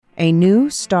A new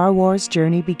Star Wars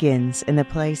journey begins in the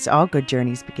place all good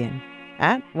journeys begin.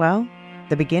 At, well,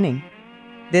 the beginning.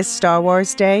 This Star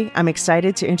Wars Day, I'm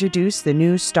excited to introduce the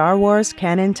new Star Wars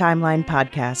Canon Timeline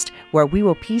podcast, where we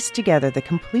will piece together the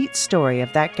complete story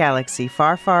of that galaxy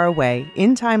far, far away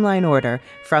in timeline order,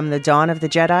 from the dawn of the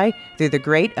Jedi through the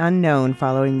great unknown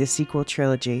following the sequel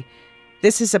trilogy.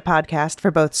 This is a podcast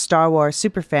for both Star Wars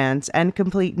superfans and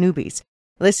complete newbies.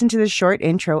 Listen to the short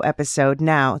intro episode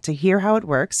now to hear how it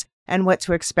works and what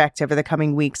to expect over the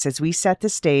coming weeks as we set the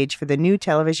stage for the new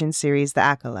television series The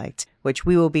Acolyte, which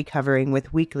we will be covering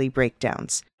with weekly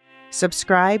breakdowns.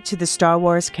 Subscribe to the Star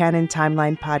Wars Canon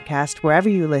Timeline podcast wherever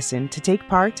you listen to take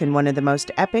part in one of the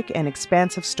most epic and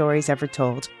expansive stories ever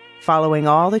told, following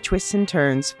all the twists and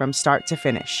turns from start to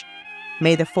finish.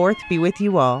 May the 4th be with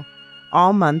you all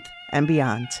month and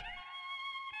beyond.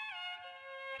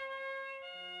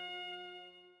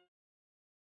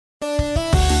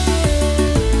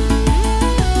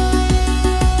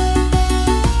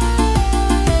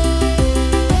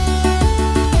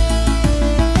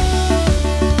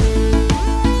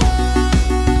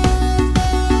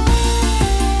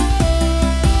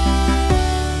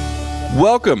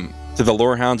 Welcome to the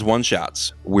Lorehounds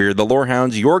One-Shots. We're the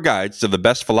Lorehounds, your guides to the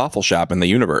best falafel shop in the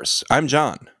universe. I'm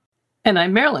John. And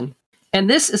I'm Marilyn. And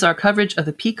this is our coverage of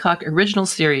the Peacock original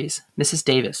series, Mrs.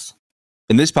 Davis.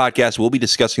 In this podcast, we'll be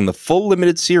discussing the full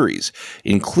limited series,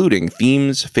 including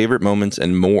themes, favorite moments,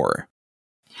 and more.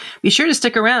 Be sure to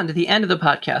stick around to the end of the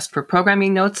podcast for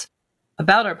programming notes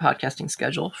about our podcasting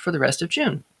schedule for the rest of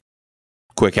June.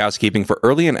 Quick housekeeping: for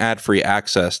early and ad-free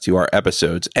access to our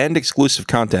episodes and exclusive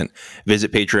content,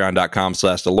 visit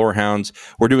patreon.com/thelorehounds.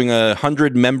 We're doing a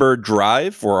 100-member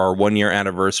drive for our 1-year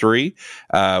anniversary.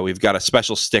 We've got a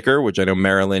special sticker, which I know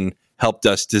Marilyn helped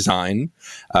us design,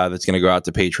 that's going to go out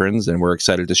to patrons, and we're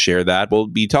excited to share that. We'll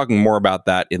be talking more about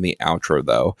that in the outro,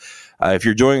 though. If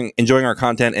you're enjoying our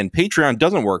content and Patreon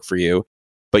doesn't work for you,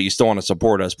 but you still want to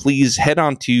support us, please head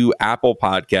on to Apple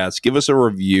Podcasts, give us a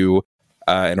review,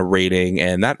 and a rating,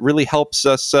 and that really helps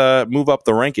us move up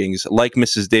the rankings. Like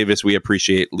Mrs. Davis, we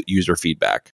appreciate user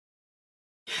feedback.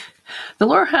 The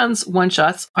Lorehounds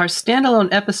One-Shots are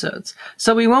standalone episodes,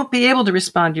 so we won't be able to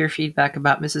respond to your feedback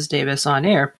about Mrs. Davis on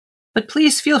air, but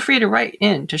please feel free to write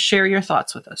in to share your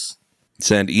thoughts with us.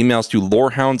 Send emails to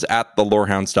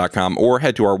lorehounds@thelorehounds.com or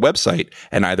head to our website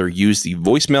and either use the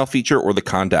voicemail feature or the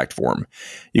contact form.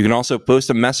 You can also post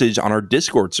a message on our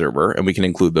Discord server, and we can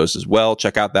include those as well.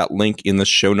 Check out that link in the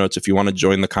show notes if you want to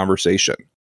join the conversation.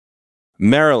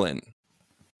 Marilyn,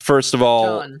 first of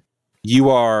all, John. You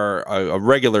are a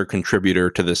regular contributor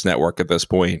to this network at this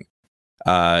point.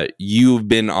 You've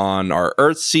been on our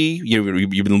Earthsea.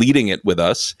 You've been leading it with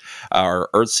us. Our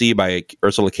Earthsea by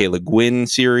Ursula K. Le Guin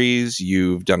series.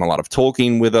 You've done a lot of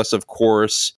Tolkien with us, of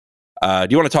course. Do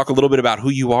you want to talk a little bit about who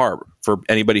you are for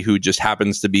anybody who just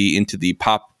happens to be into the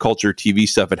pop culture TV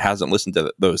stuff and hasn't listened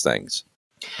to those things?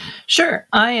 Sure.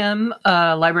 I am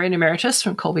a librarian emeritus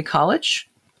from Colby College,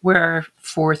 where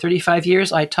for 35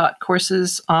 years I taught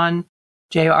courses on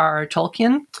J.R.R.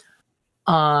 Tolkien,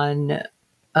 on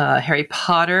Harry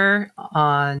Potter,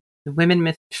 on the women,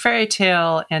 myth, fairy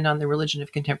tale, and on the religion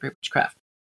of contemporary witchcraft.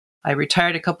 I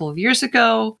retired a couple of years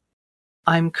ago.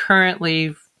 I'm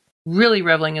currently really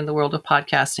reveling in the world of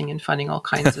podcasting and finding all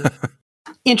kinds of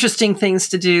interesting things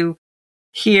to do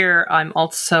here. I'm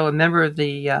also a member of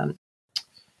the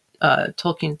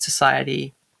Tolkien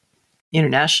Society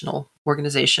International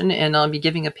organization, and I'll be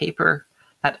giving a paper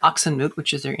at Oxenmoot,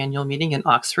 which is their annual meeting in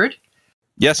Oxford.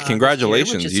 Yes,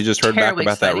 congratulations. Year, you just heard back about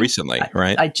exciting. That recently,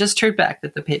 right? I just heard back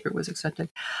that the paper was accepted.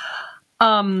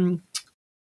 Yeah,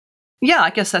 I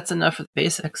guess that's enough of the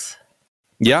basics.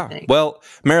 Yeah. Well,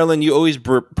 Marilyn, you always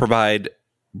provide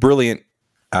brilliant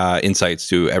insights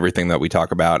to everything that we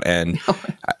talk about. And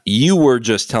you were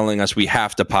just telling us we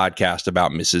have to podcast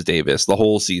about Mrs. Davis the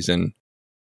whole season.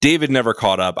 David never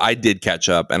caught up. I did catch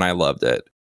up, and I loved it.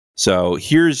 So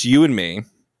here's you and me.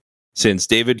 Since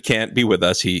David can't be with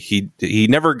us, he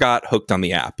never got hooked on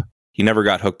the app. He never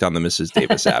got hooked on the Mrs.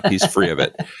 Davis app. He's free of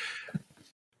it.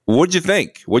 What'd you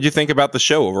think? What'd you think about the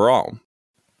show overall?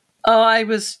 Oh, I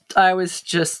was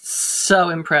just so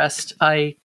impressed.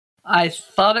 I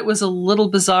thought it was a little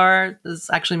bizarre.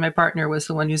 Actually, my partner was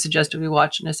the one who suggested we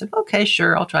watch, and I said, okay,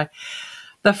 sure, I'll try.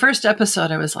 The first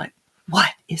episode, I was like,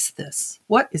 what is this?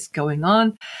 What is going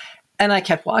on? And I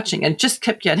kept watching and just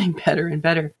kept getting better and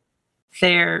better.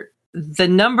 The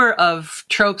number of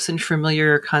tropes and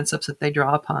familiar concepts that they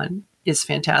draw upon is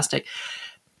fantastic.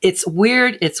 It's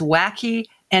weird, it's wacky,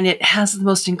 and it has the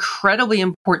most incredibly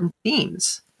important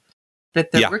themes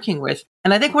that they're working with.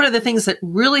 And I think one of the things that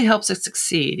really helps it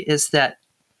succeed is that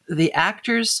the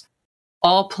actors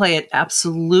all play it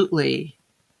absolutely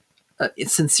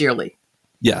sincerely.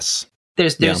 Yes.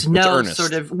 There's no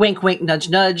sort of wink, wink, nudge,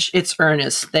 nudge. It's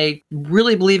earnest. They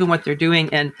really believe in what they're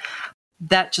doing, and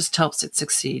that just helps it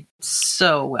succeed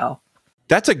so well.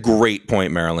 That's a great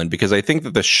point, Marilyn, because I think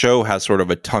that the show has sort of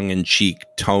a tongue-in-cheek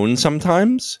tone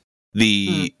sometimes.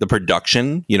 The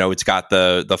production, it's got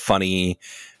the funny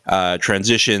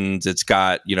transitions. It's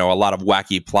got, a lot of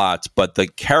wacky plots, but the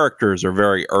characters are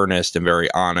very earnest and very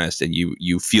honest, and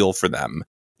you feel for them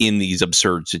in these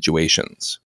absurd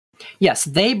situations. Yes,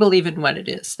 they believe in what it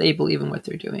is. They believe in what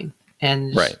they're doing.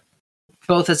 And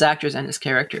both as actors and as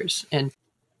characters. And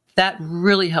that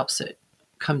really helps it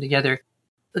come together.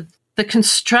 The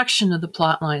construction of the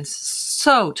plot lines,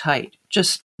 so tight,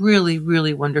 just really,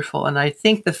 really wonderful. And I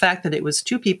think the fact that it was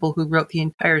two people who wrote the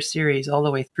entire series all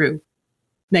the way through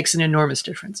makes an enormous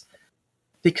difference.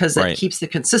 Because it keeps the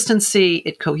consistency,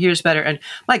 it coheres better. And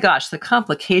my gosh, the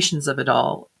complications of it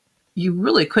all, you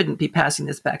really couldn't be passing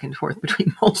this back and forth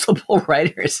between multiple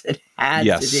writers. It had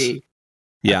to be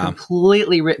a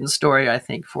completely written story, I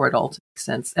think, for it all to make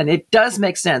sense. And it does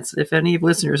make sense. If any of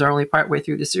listeners are only partway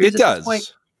through the series this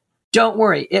point, don't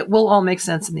worry. It will all make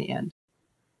sense in the end.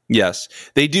 Yes.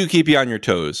 They do keep you on your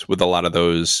toes with a lot of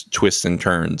those twists and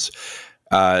turns.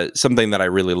 Something that I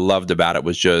really loved about it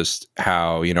was just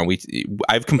how,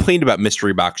 I've complained about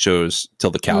mystery box shows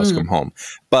till the cows come home.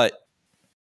 But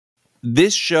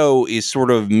this show is sort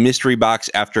of mystery box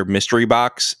after mystery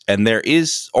box, and there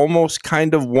is almost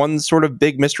kind of one sort of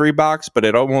big mystery box, but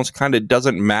it almost kind of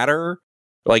doesn't matter.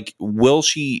 Like, will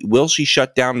she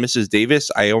shut down Mrs.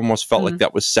 Davis? I almost felt like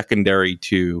that was secondary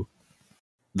to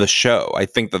the show. I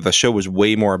think that the show was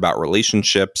way more about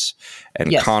relationships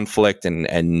and conflict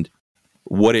and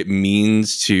what it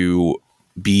means to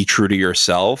be true to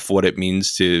yourself, what it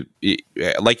means to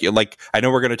like I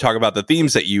know we're going to talk about the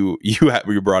themes that you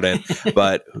brought in,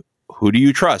 but who do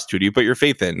you trust? Who do you put your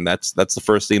faith in? That's the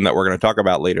first theme that we're going to talk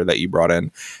about later that you brought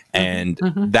in. And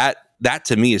that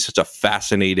to me is such a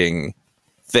fascinating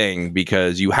thing,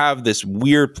 because you have this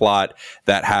weird plot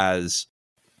that has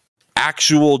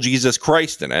actual Jesus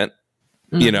Christ in it.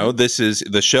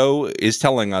 The show is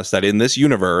telling us that in this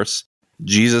universe,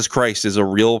 Jesus Christ is a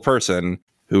real person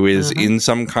who is in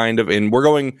some kind of, and we're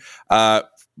going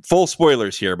full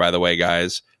spoilers here, by the way,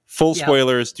 guys. Full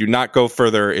spoilers. Do not go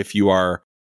further if you are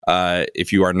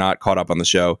not caught up on the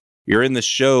show. You're in the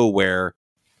show where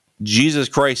Jesus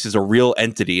Christ is a real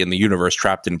entity in the universe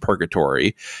trapped in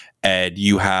purgatory, and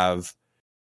you have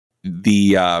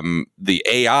the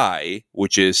AI,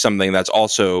 which is something that's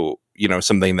also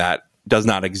something that does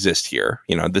not exist here.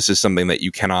 This is something that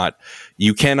you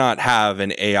cannot have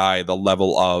an AI the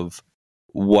level of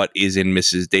what is in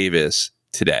Mrs. Davis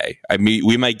today. I mean,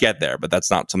 we might get there, but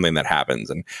that's not something that happens.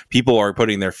 And people are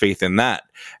putting their faith in that.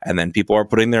 And then people are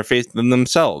putting their faith in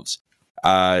themselves.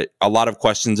 A lot of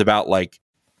questions about, like,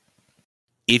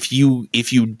 if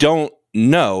you don't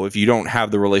know, if you don't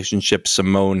have the relationship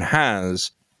Simone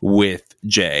has with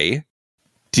Jay,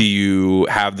 do you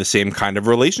have the same kind of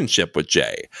relationship with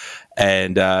Jay?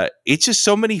 And it's just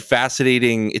so many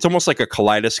fascinating, it's almost like a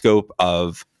kaleidoscope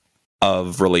of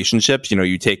relationships.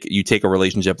 You take a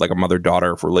relationship like a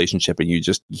mother-daughter relationship, and you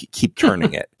keep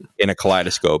turning it in a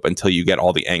kaleidoscope until you get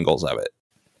all the angles of it.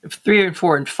 3 and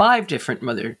 4 and 5 different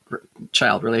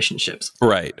mother-child relationships.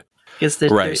 Right. Because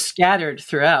they're scattered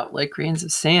throughout like grains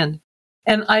of sand.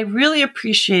 And I really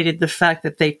appreciated the fact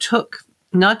that they took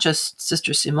not just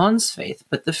Sister Simone's faith,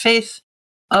 but the faith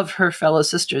of her fellow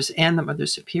sisters and the Mother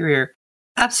Superior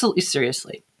absolutely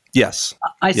seriously. Yes.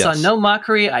 I saw no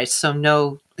mockery. I saw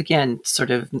no, again, sort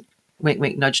of wink,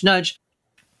 wink, nudge, nudge.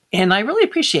 And I really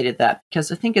appreciated that,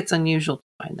 because I think it's unusual to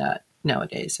find that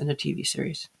nowadays in a TV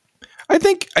series. I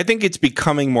think it's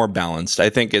becoming more balanced. I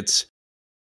think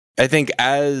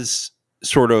as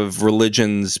sort of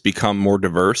religions become more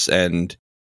diverse, and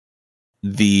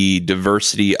the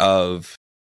diversity of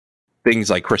things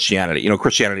like Christianity,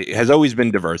 Christianity has always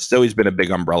been diverse. It's always been a big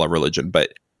umbrella religion,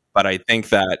 but I think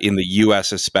that in the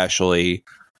US especially,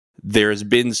 there's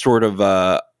been sort of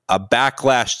a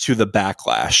backlash to the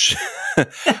backlash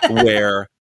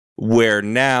where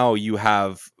now you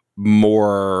have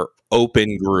more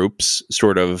open groups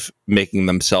sort of making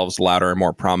themselves louder and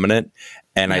more prominent.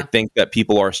 And I think that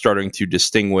people are starting to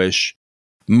distinguish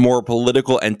more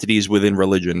political entities within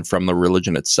religion from the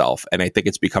religion itself. And I think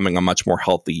it's becoming a much more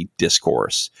healthy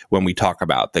discourse when we talk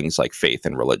about things like faith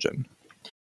and religion.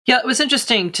 Yeah, it was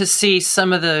interesting to see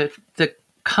some of the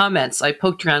comments. I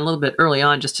poked around a little bit early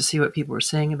on just to see what people were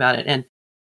saying about it. And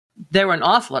there were an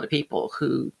awful lot of people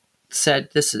who said,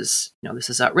 this is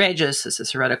outrageous, this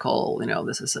is heretical,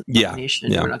 this is a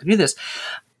abomination, and we're not going to do this.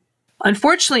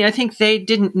 Unfortunately, I think they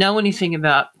didn't know anything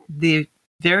about the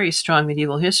very strong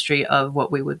medieval history of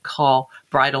what we would call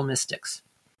bridal mystics.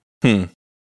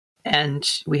 And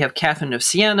we have Catherine of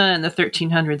Siena in the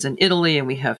 1300s in Italy, and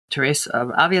we have Teresa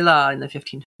of Avila in the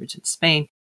 1500s in Spain.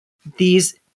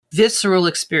 These visceral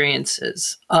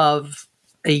experiences of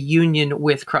a union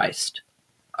with Christ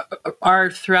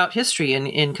are throughout history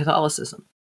in Catholicism.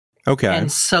 Okay.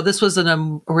 And so this was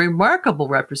a remarkable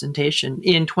representation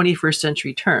in 21st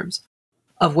century terms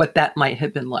of what that might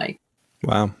have been like.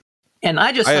 Wow. And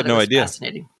I just thought had no it was idea.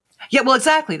 fascinating. Yeah, well,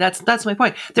 exactly. That's my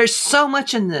point. There's so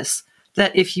much in this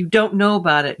that if you don't know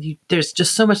about it, there's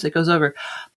just so much that goes over.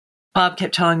 Bob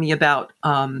kept telling me about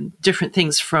different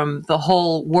things from the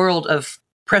whole world of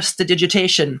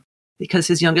prestidigitation, because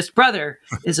his youngest brother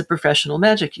is a professional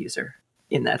magic user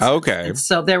in that sense. Okay. And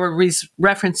so there were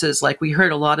references, like we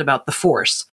heard a lot about the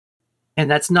Force, and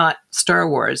that's not Star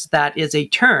Wars. That is a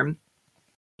term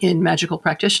in magical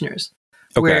practitioners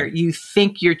where you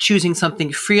think you're choosing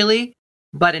something freely,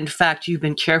 but in fact, you've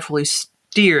been carefully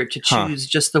steered to choose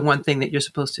just the one thing that you're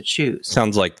supposed to choose.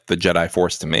 Sounds like the Jedi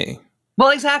Force to me. Well,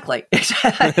 exactly.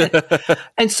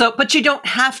 And so, but you don't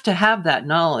have to have that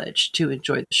knowledge to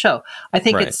enjoy the show. I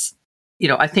think it's,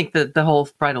 I think that the whole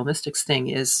bridal mystics thing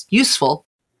is useful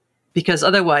because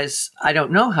otherwise I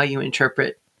don't know how you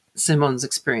interpret Simone's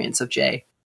experience of Jay.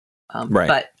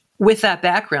 But with that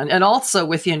background and also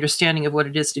with the understanding of what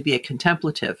it is to be a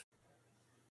contemplative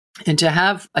and to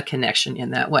have a connection in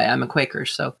that way. I'm a Quaker,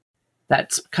 so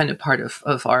that's kind of part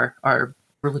of our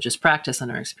religious practice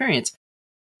and our experience.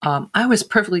 I was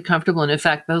perfectly comfortable. And in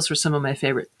fact, those were some of my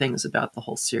favorite things about the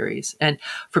whole series. And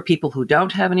for people who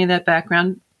don't have any of that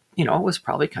background, it was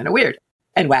probably kind of weird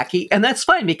and wacky. And that's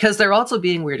fine because they're also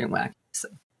being weird and wacky. So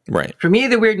for me,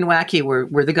 the weird and wacky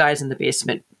were the guys in the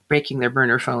basement breaking their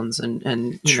burner phones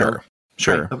and sure.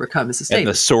 overcome Mrs. Davis. And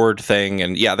the sword thing.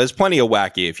 And yeah, there's plenty of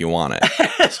wacky if you want it.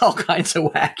 It's all kinds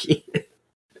of wacky.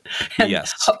 And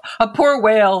yes. A poor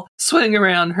whale swimming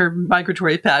around her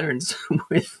migratory patterns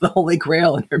with the Holy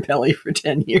Grail in her belly for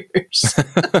 10 years.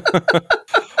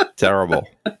 Terrible.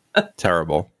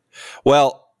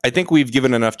 Well, I think we've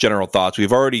given enough general thoughts.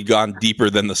 We've already gone deeper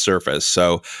than the surface.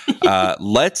 So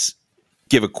let's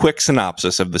give a quick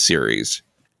synopsis of the series,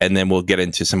 and then we'll get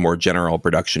into some more general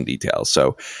production details.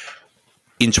 So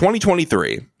in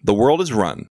 2023, the world is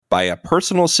run by a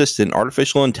personal assistant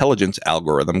artificial intelligence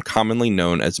algorithm commonly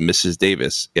known as Mrs.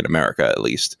 Davis, in America at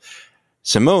least.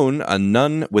 Simone, a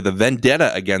nun with a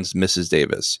vendetta against Mrs.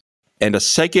 Davis and a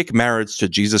psychic marriage to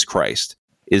Jesus Christ,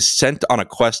 is sent on a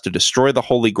quest to destroy the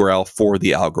Holy Grail for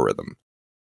the algorithm.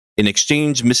 In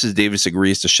exchange, Mrs. Davis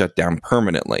agrees to shut down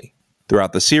permanently.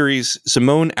 Throughout the series,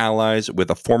 Simone allies with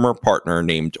a former partner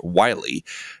named Wiley,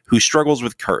 who struggles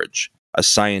with courage, a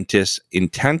scientist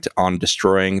intent on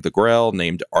destroying the Grail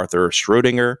named Arthur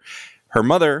Schrödinger, her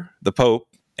mother, the Pope,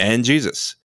 and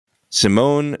Jesus.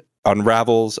 Simone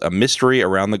unravels a mystery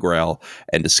around the Grail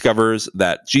and discovers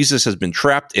that Jesus has been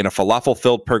trapped in a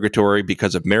falafel-filled purgatory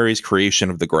because of Mary's creation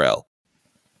of the Grail.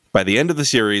 By the end of the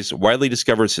series, Wiley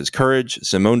discovers his courage,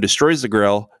 Simone destroys the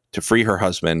Grail to free her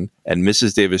husband, and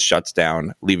Mrs. Davis shuts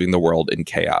down, leaving the world in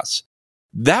chaos.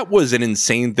 That was an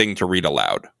insane thing to read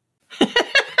aloud.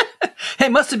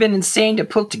 It must have been insane to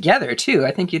put together, too.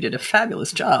 I think you did a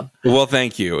fabulous job. Well,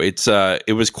 thank you.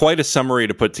 It was quite a summary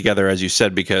to put together, as you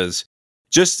said, because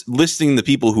just listing the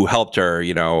people who helped her,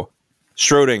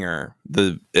 Schrödinger,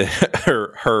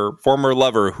 her former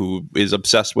lover who is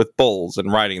obsessed with bulls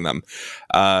and riding them,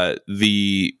 her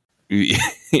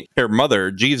mother,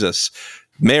 Jesus,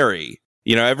 Mary,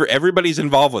 everybody's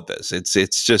involved with this.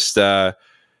 It's just, the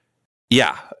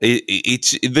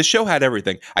show had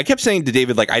everything. I kept saying to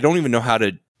David, I don't even know how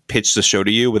to pitch the show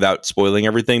to you without spoiling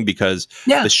everything because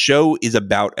the show is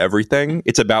about everything.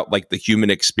 It's about the human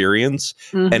experience,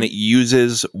 and it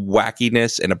uses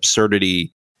wackiness and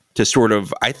absurdity to sort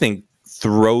of, I think,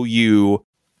 throw you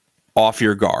off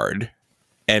your guard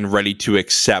and ready to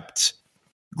accept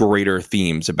greater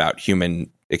themes about human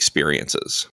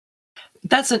experiences.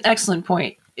 That's an excellent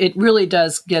point. It really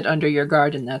does get under your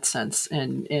guard in that sense.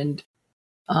 And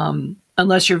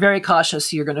unless you're very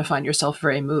cautious, you're going to find yourself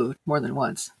very moved more than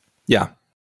once. Yeah,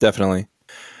 definitely.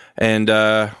 And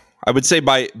I would say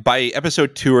by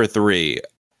episode 2 or 3,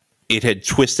 it had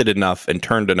twisted enough and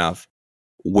turned enough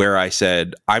where I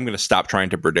said, I'm going to stop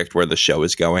trying to predict where the show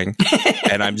is going,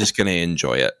 and I'm just going to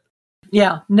enjoy it.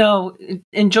 Yeah, no,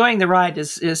 enjoying the ride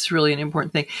is really an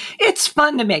important thing. It's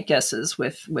fun to make guesses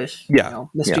with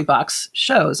mystery box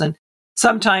shows. And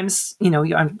sometimes,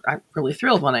 I'm really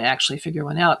thrilled when I actually figure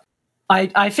one out.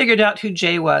 I figured out who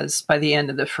Jay was by the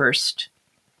end of the first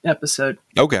episode.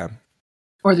 Okay.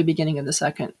 or the beginning of the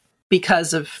second,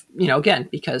 because of, again,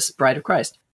 because Bride of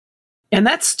Christ. And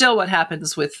that's still what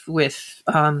happens with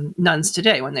nuns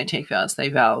today when they take vows. They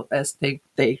vow as they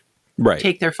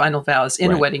take their final vows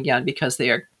in a wedding gown because they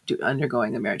are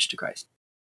undergoing the marriage to Christ.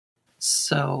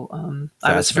 So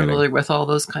I was familiar with all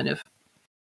those kind of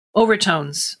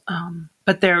overtones.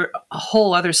 But there are a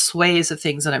whole other sways of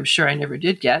things that I'm sure I never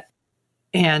did get,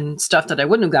 and stuff that I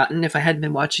wouldn't have gotten if I hadn't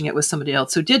been watching it with somebody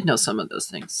else who did know some of those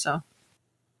things. So,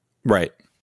 right.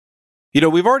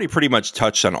 We've already pretty much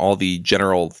touched on all the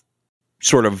general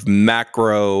sort of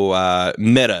macro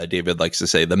meta, David likes to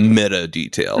say, the meta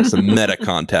details, the meta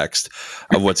context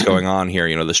of what's going on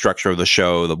here. The structure of the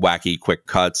show, the wacky quick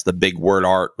cuts, the big word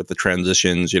art with the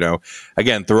transitions,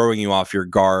 again, throwing you off your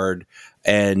guard,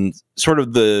 and sort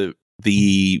of the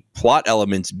plot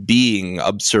elements being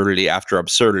absurdity after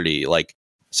absurdity. Like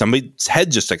somebody's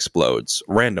head just explodes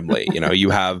randomly.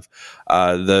 You have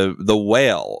the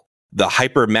whale, the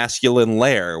hyper masculine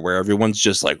lair where everyone's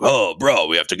just like, oh, bro,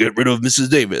 we have to get rid of Mrs.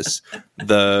 Davis.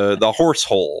 The horse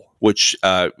hole, which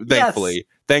thankfully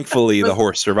the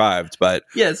horse survived. But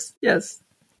yes,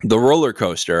 the roller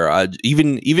coaster,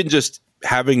 even just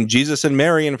having Jesus and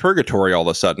Mary in purgatory all of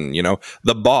a sudden,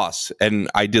 the boss. And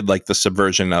I did like the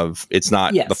subversion of it's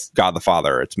not God the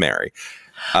Father, it's Mary.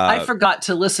 I forgot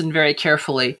to listen very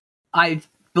carefully. I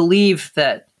believe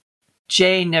that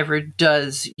Jay never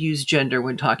does use gender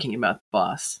when talking about the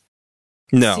boss.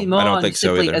 No, Simone I don't think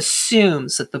so either.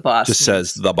 Assumes that the boss just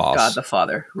says the boss, God the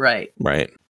Father, right?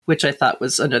 Which I thought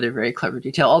was another very clever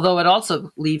detail. Although it also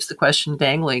leaves the question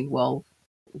dangling. Well,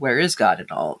 where is God in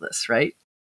all of this, right?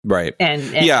 Right. And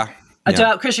a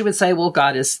devout Christian would say, well,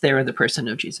 God is there in the person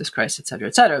of Jesus Christ, et cetera,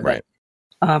 et cetera. Right.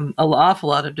 But an awful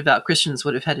lot of devout Christians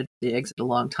would have headed the exit a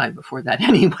long time before that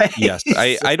anyway. Yes.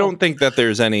 I don't think that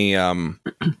there's any...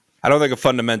 I don't think a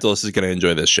fundamentalist is going to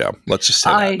enjoy this show. Let's just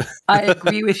say that. I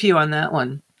agree with you on that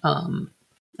one.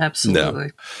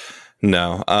 Absolutely.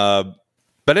 No.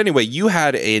 But anyway, you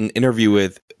had an interview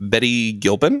with Betty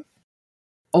Gilpin.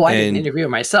 Oh, I didn't interview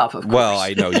myself, of course. Well,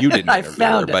 I know you didn't I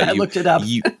found it. I looked it up.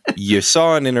 You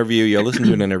saw an interview, you listened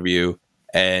to an interview,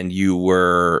 and you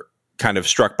were kind of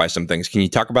struck by some things. Can you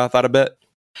talk about that a bit?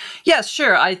 Yes,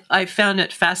 sure. I found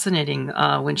it fascinating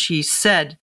when she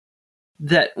said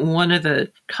that one of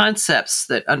the concepts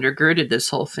that undergirded this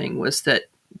whole thing was that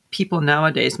people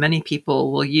nowadays, many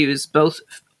people will use both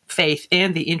faith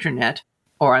and the internet,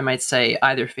 or I might say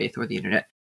either faith or the internet,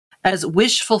 as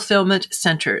wish fulfillment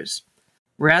centers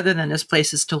rather than as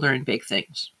places to learn big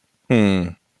things.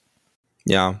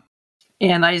 Yeah.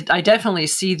 And I definitely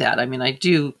see that. I mean, I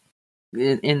do,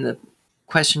 in the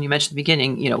question you mentioned at the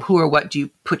beginning, who or what do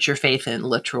you put your faith in,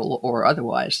 literal or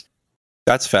otherwise?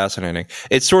 That's fascinating.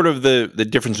 It's sort of the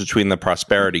difference between the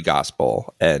prosperity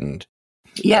gospel and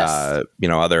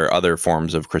other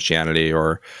forms of Christianity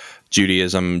or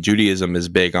Judaism. Judaism is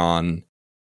big on,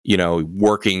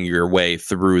 working your way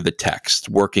through the text,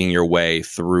 working your way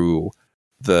through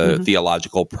the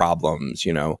theological problems,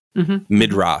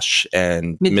 Midrash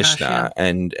and Mishnah,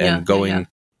 and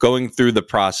going through the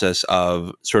process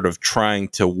of sort of trying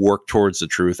to work towards the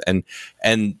truth. And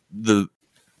the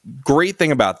great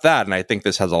thing about that, and I think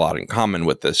this has a lot in common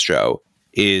with this show,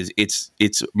 is it's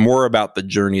more about the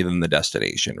journey than the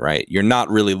destination, right? You're not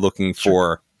really looking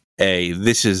for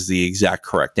this is the exact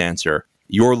correct answer.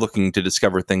 You're looking to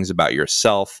discover things about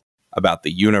yourself, about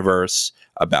the universe,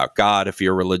 about God, if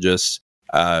you're religious,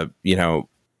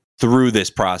 through this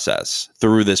process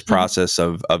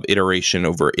of iteration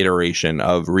over iteration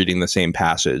of reading the same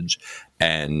passage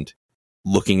and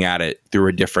looking at it through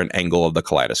a different angle of the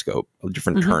kaleidoscope, a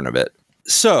different turn of it.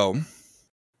 So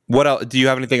what else? Do you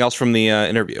have anything else from the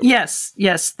interview? Yes.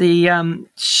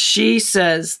 She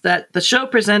says that the show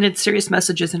presented serious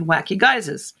messages in wacky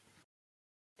guises.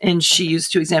 And she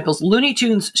used two examples, Looney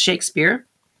Tunes Shakespeare,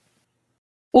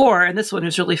 or, and this one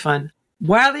is really fun,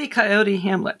 Wile E. Coyote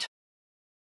Hamlet.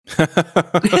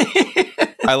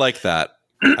 I like that.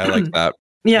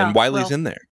 Yeah. And Wiley's in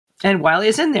there. And Wiley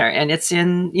is in there. And it's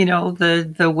in,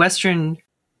 the Western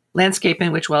landscape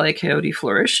in which Wile E. Coyote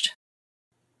flourished.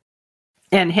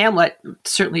 And Hamlet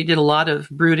certainly did a lot of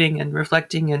brooding and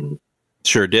reflecting and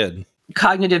sure did.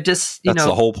 Cognitive That's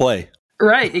the whole play.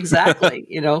 Right, exactly.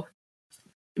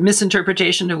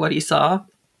 Misinterpretation of what he saw.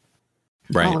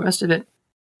 Right. All the rest of it.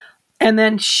 And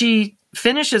then she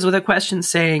finishes with a question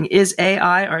saying, is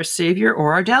AI our savior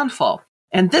or our downfall?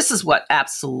 And this is what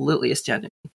absolutely astounded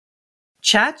me.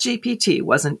 ChatGPT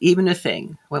wasn't even a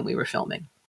thing when we were filming.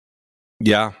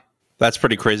 Yeah, that's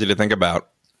pretty crazy to think about.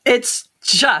 It's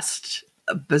just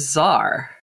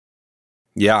bizarre.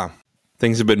 Yeah.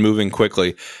 Things have been moving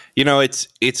quickly. You know,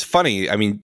 it's funny. I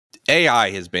mean, AI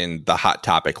has been the hot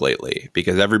topic lately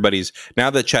because now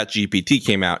that ChatGPT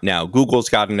came out, now Google's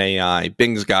got an AI,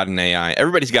 Bing's got an AI,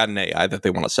 everybody's got an AI that they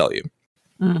want to sell you.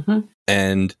 Mm-hmm.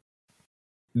 And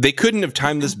they couldn't have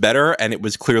timed this better, and it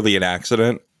was clearly an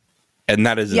accident. And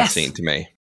that is insane to me.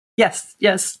 Yes.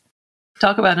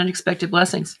 Talk about unexpected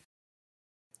blessings.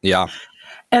 Yeah.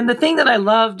 And the thing that I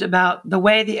loved about the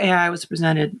way the AI was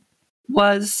presented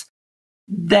was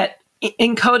that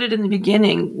encoded in the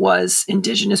beginning was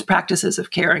indigenous practices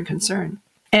of care and concern.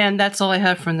 And that's all I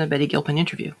have from the Betty Gilpin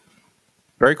interview.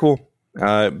 Very cool.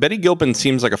 Betty Gilpin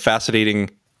seems like a fascinating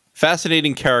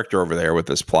character over there with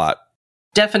this plot.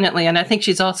 Definitely. And I think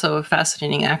she's also a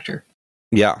fascinating actor.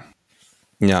 Yeah.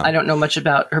 I don't know much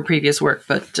about her previous work,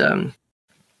 but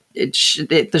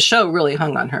the show really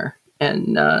hung on her.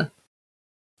 And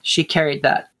she carried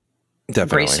that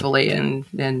gracefully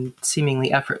and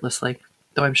seemingly effortlessly,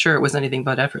 though I'm sure it was anything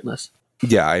but effortless.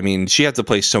 Yeah, I mean, she had to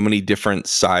play so many different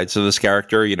sides of this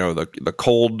character. You know, the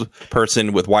cold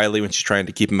person with Wiley when she's trying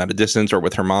to keep him at a distance, or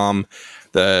with her mom.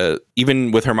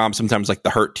 Even with her mom, sometimes like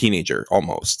the hurt teenager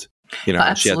almost. You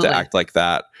know, she had to act like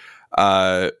that.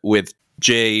 With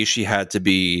Jay, she had to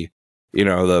be, you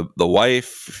know, the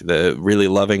wife, the really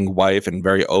loving wife, and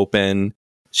very open.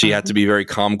 She had to be very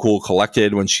calm, cool,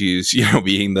 collected when she's, you know,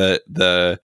 being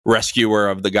the rescuer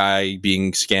of the guy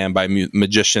being scammed by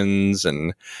magicians,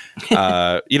 and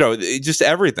you know, just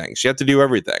everything. She had to do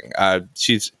everything.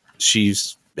 She's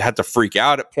had to freak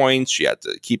out at points. She had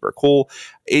to keep her cool.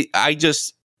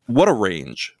 What a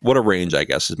range, I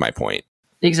guess, is my point.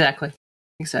 Exactly.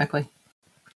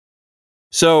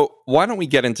 So why don't we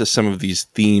get into some of these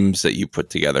themes that you put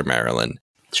together, Marilyn?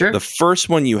 Sure. The first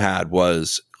one you had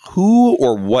was, who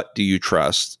or what do you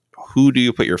trust? Who do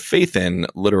you put your faith in,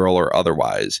 literal or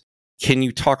otherwise? Can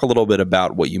you talk a little bit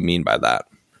about what you mean by that?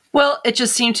 Well, it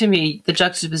just seemed to me the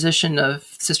juxtaposition of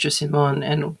Sister Simone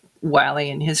and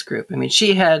Wiley and his group. I mean,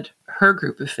 she had her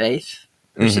group of faith,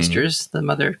 her sisters, the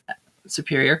Mother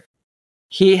Superior.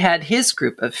 He had his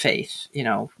group of faith, you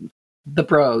know, the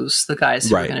bros, the guys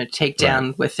who were going to take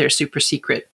down with their super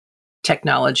secret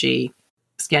technology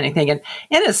scanning thing. And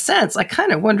in a sense, I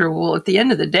kind of wonder, well, at the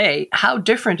end of the day, how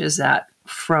different is that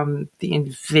from the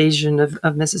invasion of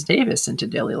Mrs. Davis into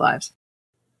daily lives?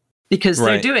 Because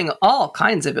they're doing all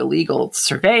kinds of illegal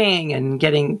surveying and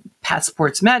getting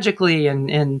passports magically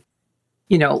and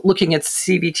you know, looking at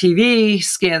CCTV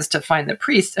scans to find the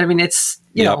priest. I mean, it's,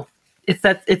 you know,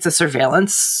 it's a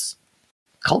surveillance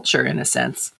culture in a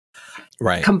sense.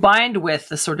 Right. Combined with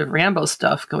the sort of Rambo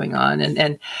stuff going on.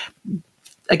 And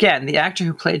again, the actor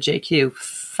who played JQ,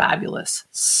 fabulous.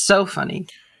 So funny.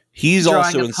 He's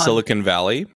also in Silicon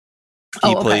Valley.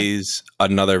 He plays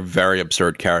another very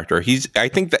absurd character. I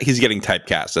think that he's getting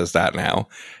typecast as that now.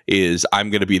 I'm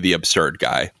going to be the absurd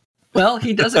guy. Well,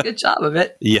 he does a good job of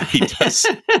it. Yeah, he does.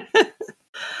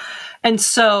 And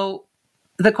so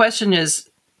the question is,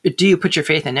 do you put your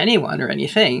faith in anyone or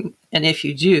anything? And if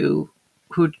you do,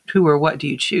 who or what do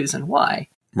you choose and why?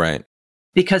 Right.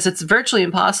 Because it's virtually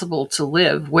impossible to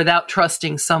live without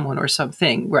trusting someone or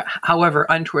something, however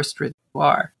untrustworthy you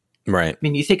are. Right. I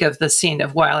mean, you think of the scene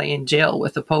of Wiley in jail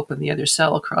with the Pope in the other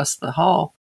cell across the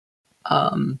hall.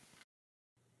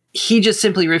 He just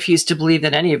simply refused to believe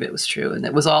that any of it was true, and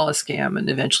it was all a scam, and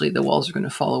eventually the walls are going to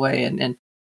fall away.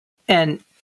 And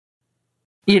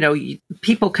you know,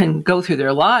 people can go through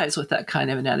their lives with that kind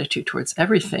of an attitude towards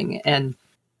everything, and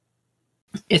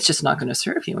it's just not going to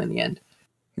serve you in the end.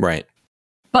 Right.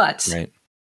 But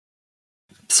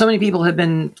so many people have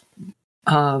been,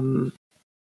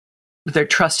 their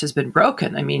trust has been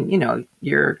broken. I mean, you know,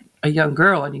 you're a young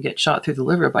girl and you get shot through the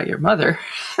liver by your mother.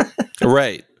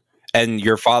 Right. And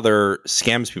your father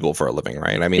scams people for a living,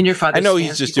 right? I mean, I know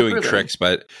he's just doing tricks,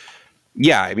 but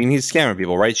yeah, I mean, he's scamming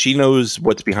people, right? She knows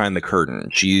what's behind the curtain.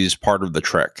 She's part of the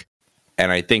trick.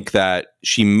 And I think that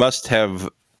she must have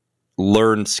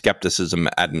learned skepticism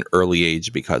at an early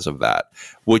age because of that,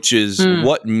 which is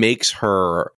what makes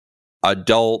her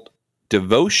adult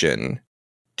devotion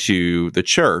to the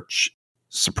church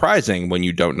surprising when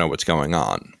you don't know what's going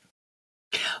on.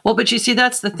 Well, but you see,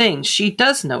 that's the thing. She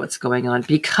does know what's going on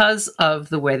because of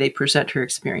the way they present her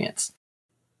experience.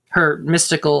 Her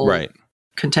mystical,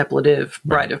 contemplative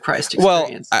Bride of Christ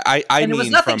experience. Well, I mean, it was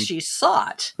nothing she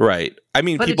sought. Right. I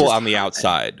mean, people on the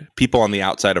outside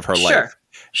of her life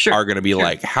are going to be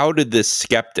like, how did this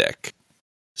skeptic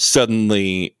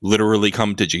suddenly literally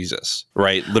come to Jesus,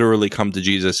 right? Literally come to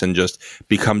Jesus and just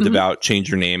become devout, change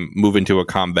her name, move into a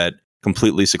convent,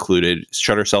 completely secluded,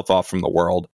 shut herself off from the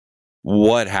world.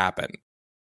 What happened?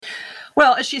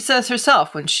 Well, as she says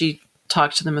herself, when she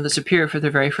talk to the Mother Superior for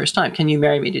the very first time. Can you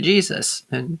marry me to Jesus?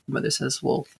 And Mother says,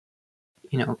 well,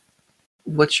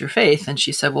 what's your faith? And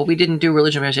she said, well, we didn't do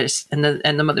religion. And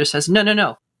the Mother says,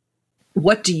 no.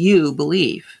 What do you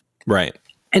believe? Right.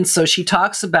 And so she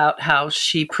talks about how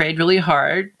she prayed really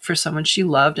hard for someone she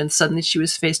loved, and suddenly she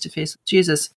was face to face with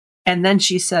Jesus. And then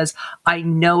she says, I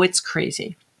know it's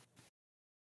crazy,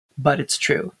 but it's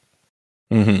true.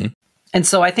 Mm-hmm. And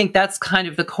so I think that's kind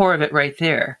of the core of it right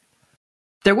there.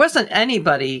 There wasn't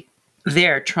anybody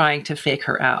there trying to fake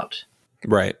her out.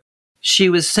 Right. She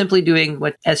was simply doing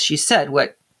what, as she said,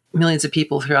 what millions of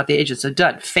people throughout the ages have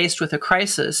done. Faced with a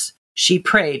crisis, she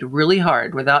prayed really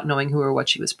hard without knowing who or what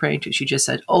she was praying to. She just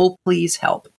said, oh, please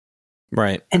help.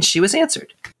 Right. And she was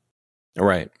answered.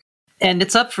 Right. And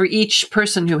it's up for each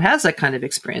person who has that kind of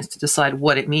experience to decide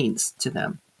what it means to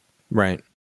them. Right.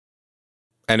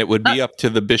 And it would be up to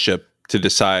the bishop to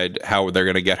decide how they're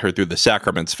going to get her through the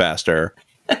sacraments faster.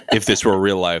 If this were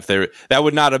real life, that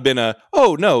would not have been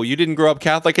oh no, you didn't grow up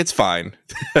Catholic, it's fine.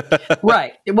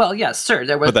 Right. Well, yes, sir.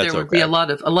 There would okay. be a lot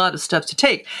of steps to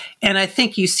take, and I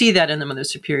think you see that in the Mother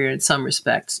Superior in some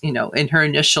respects. In her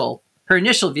initial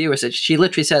view is that she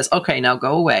literally says, "Okay, now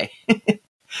go away.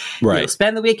 Right.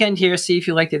 Spend the weekend here. See if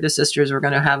you like the other sisters. We're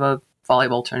going to have a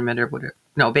volleyball tournament or whatever.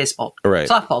 No, baseball, right.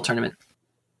 Softball tournament."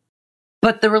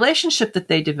 But the relationship that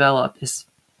they develop is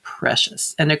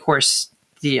precious, and of course,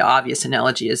 the obvious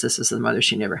analogy is this is the mother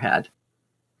she never had.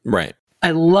 Right.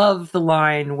 I love the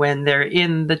line when they're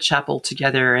in the chapel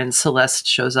together and Celeste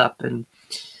shows up and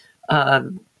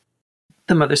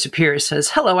the Mother Superior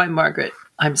says, hello, I'm Margaret.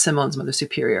 I'm Simone's Mother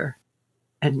Superior.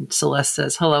 And Celeste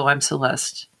says, hello, I'm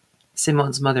Celeste.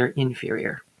 Simone's Mother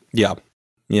Inferior. Yeah.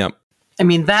 Yeah. I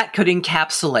mean, that could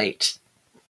encapsulate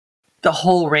the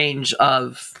whole range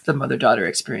of the mother-daughter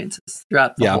experiences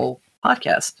throughout the whole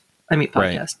podcast.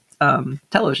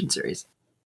 Television series.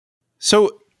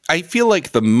 So I feel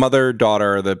like the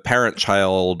mother-daughter, the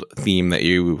parent-child theme that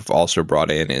you've also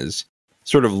brought in is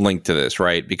sort of linked to this,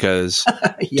 right? Because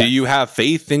Yes. Do you have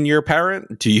faith in your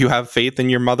parent? Do you have faith in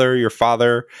your mother, your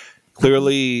father?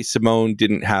 Clearly, Simone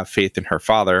didn't have faith in her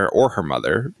father or her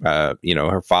mother.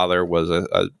 Her father was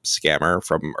a scammer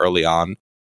from early on.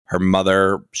 Her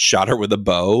mother shot her with a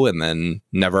bow and then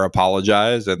never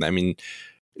apologized. And I mean,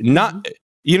 we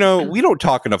don't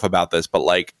talk enough about this, but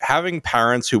like having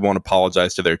parents who won't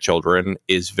apologize to their children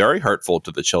is very hurtful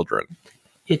to the children.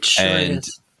 It sure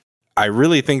is. I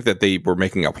really think that they were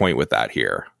making a point with that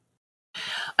here.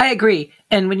 I agree.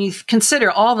 And when you consider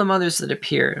all the mothers that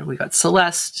appear, we've got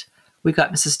Celeste, we've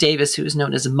got Mrs. Davis, who is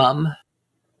known as Mum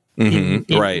in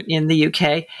the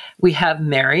UK. We have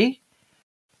Mary.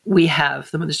 We have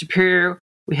the Mother Superior.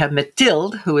 We have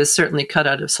Mathilde, who is certainly cut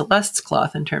out of Celeste's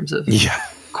cloth in terms of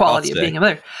quality of being a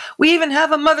mother. We even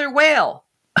have a mother whale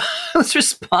who's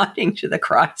responding to the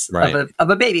cries of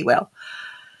a baby whale.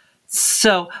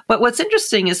 So, but what's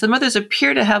interesting is the mothers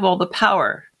appear to have all the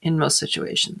power in most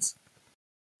situations.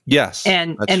 Yes.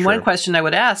 And one question I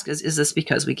would ask is this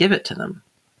because we give it to them?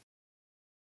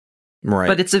 Right.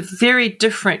 But it's a very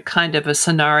different kind of a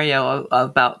scenario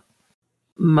about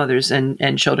mothers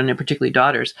and children, and particularly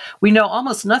daughters. We know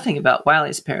almost nothing about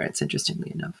Wiley's parents,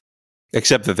 interestingly enough.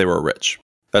 Except that they were rich.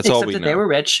 That's all we know. Except that they were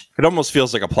rich. It almost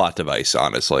feels like a plot device,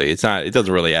 honestly. It's not. It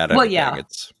doesn't really add anything. Well,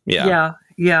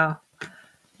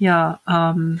 yeah.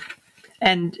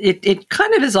 And it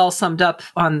kind of is all summed up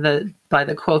by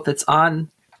the quote that's on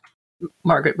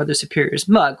Margaret Mother Superior's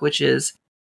mug, which is,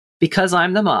 because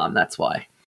I'm the mom, that's why.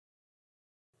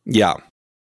 Yeah.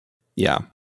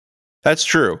 That's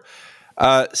true.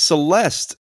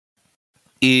 Celeste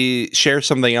shares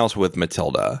something else with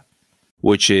Matilda,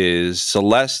 which is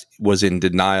Celeste was in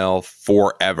denial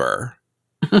forever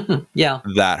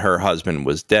that her husband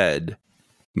was dead.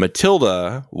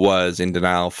 Matilda was in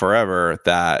denial forever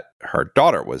that her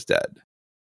daughter was dead.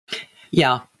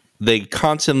 Yeah. They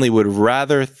constantly would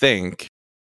rather think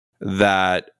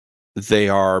that they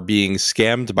are being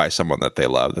scammed by someone that they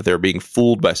love, that they're being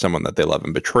fooled by someone that they love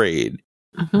and betrayed,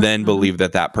 than believe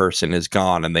that person is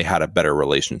gone and they had a better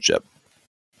relationship.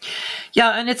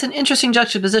 Yeah, and it's an interesting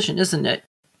juxtaposition, isn't it?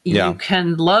 You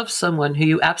can love someone who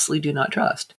you absolutely do not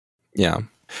trust. Yeah.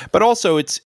 But also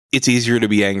it's easier to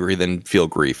be angry than feel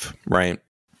grief, right?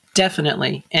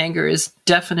 Definitely. Anger is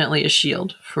definitely a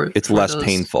shield for less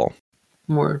painful.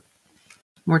 More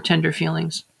tender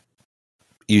feelings.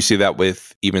 You see that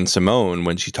with even Simone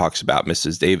when she talks about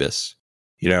Mrs. Davis.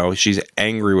 She's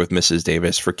angry with Mrs.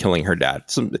 Davis for killing her dad.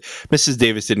 Mrs.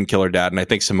 Davis didn't kill her dad, and I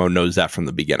think Simone knows that from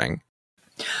the beginning.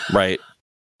 Right?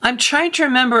 I'm trying to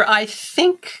remember. I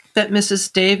think that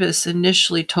Mrs. Davis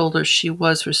initially told her she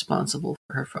was responsible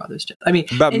for her father's death. I mean,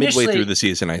 About midway through the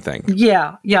season, I think.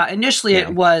 Yeah. Initially,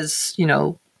 it was,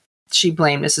 she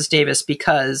blamed Mrs. Davis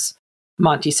because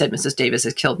Monty said Mrs. Davis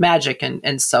had killed Magic,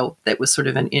 and so that was sort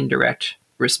of an indirect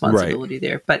responsibility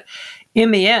there. But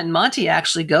in the end, Monty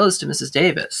actually goes to Mrs.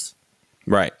 Davis,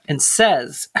 right, and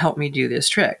says, "Help me do this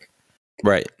trick."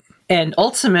 Right. And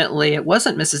ultimately, it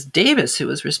wasn't Mrs. Davis who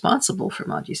was responsible for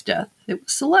Monty's death. It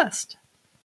was Celeste.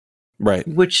 Right.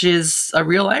 Which is a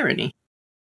real irony.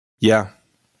 Yeah.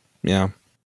 Yeah.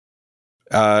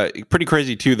 Pretty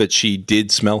crazy, too, that she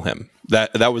did smell him.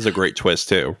 That was a great twist,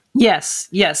 too. Yes.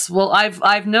 Well,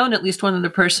 I've known at least one other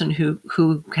person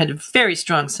who had a very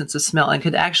strong sense of smell and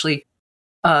could actually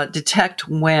detect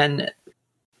when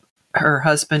her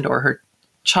husband or her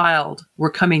child were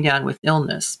coming down with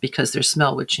illness because their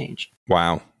smell would change.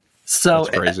 Wow. So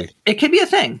that's crazy. It can be a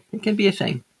thing. It can be a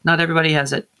thing. Not everybody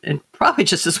has it, and probably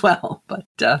just as well. But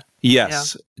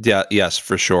yes, yes,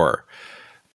 for sure.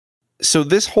 So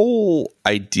this whole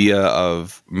idea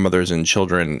of mothers and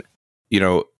children,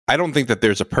 I don't think that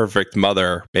there's a perfect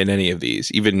mother in any of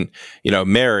these. Even,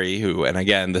 Mary, who, and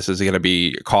again, this is going to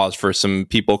be cause for some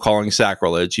people calling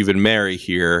sacrilege. Even Mary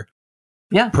here,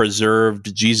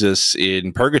 preserved Jesus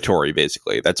in purgatory.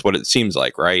 Basically, that's what it seems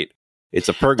like, right? It's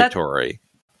a purgatory.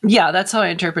 That's how I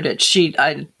interpret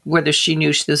it. Whether she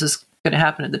knew this was going to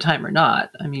happen at the time or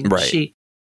not. I mean,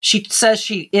 she says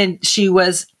she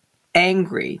was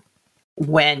angry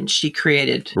when she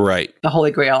created the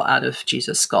Holy Grail out of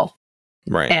Jesus' skull.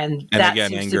 Right. And that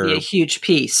again, seems to be a huge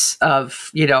piece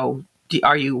of,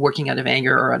 are you working out of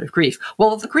anger or out of grief?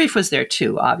 Well, the grief was there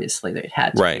too, obviously, that it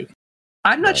had to be.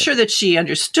 I'm not sure that she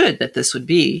understood that this would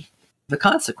be the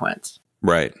consequence.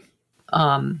 Right.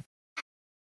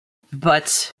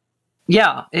 But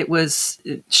it was,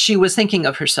 she was thinking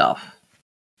of herself.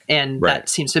 And that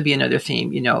seems to be another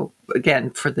theme, again,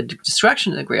 for the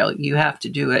destruction of the Grail, you have to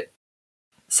do it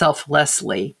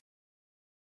selflessly.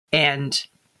 And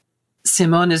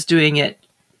Simone is doing it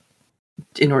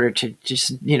in order to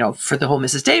just, for the whole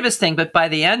Mrs. Davis thing. But by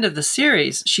the end of the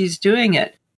series, she's doing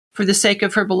it for the sake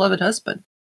of her beloved husband.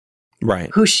 Right.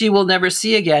 Who she will never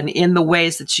see again in the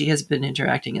ways that she has been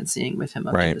interacting and seeing with him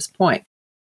up to this point.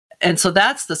 And so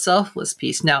that's the selfless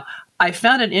piece. Now, I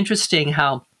found it interesting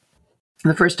how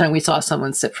the first time we saw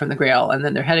someone sip from the Grail and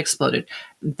then their head exploded,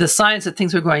 the signs that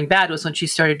things were going bad was when she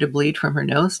started to bleed from her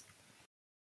nose.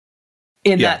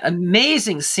 In that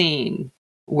amazing scene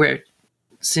where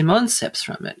Simone sips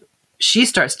from it, she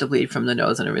starts to bleed from the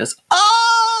nose and realizes,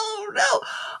 oh no!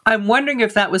 I'm wondering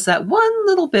if that was that one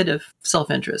little bit of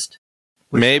self-interest.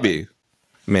 Maybe.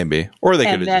 Or they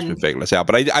could have just been faking this out.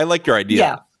 But I like your idea.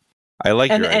 Yeah. I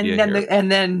like your idea.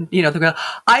 And then, the Grail.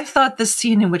 I thought the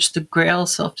scene in which the Grail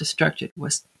self-destructed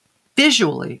was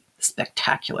visually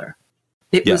spectacular.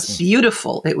 It was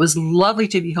beautiful. It was lovely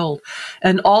to behold.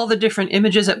 And all the different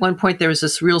images, at one point there was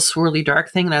this real swirly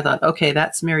dark thing. And I thought, okay,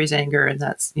 that's Mary's anger. And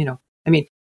that's,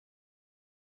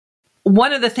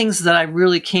 one of the things that I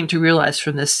really came to realize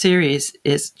from this series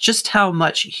is just how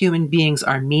much human beings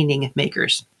are meaning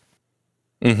makers.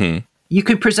 Mm-hmm. You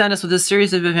can present us with a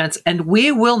series of events and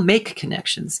we will make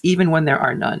connections, even when there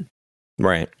are none.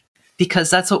 Right.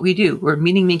 Because that's what we do. We're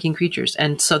meaning-making creatures.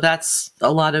 And so that's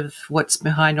a lot of what's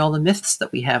behind all the myths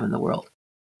that we have in the world.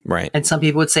 Right. And some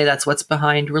people would say that's what's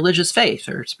behind religious faith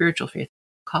or spiritual faith,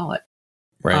 call it.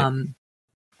 Right.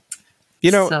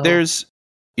 There's,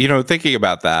 thinking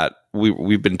about that,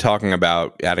 we've been talking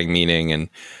about adding meaning and a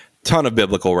ton of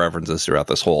biblical references throughout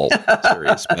this whole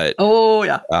series. But,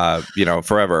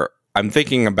 forever. I'm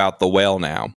thinking about the whale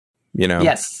now,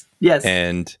 Yes.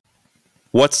 And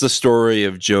what's the story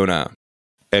of Jonah?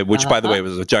 Which, by the way,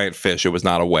 was a giant fish. It was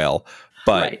not a whale.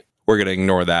 But we're going to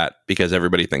ignore that because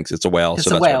everybody thinks it's a whale. So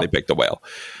that's why they picked a whale.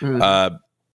 Mm-hmm.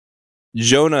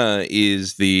 Jonah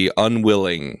is the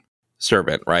unwilling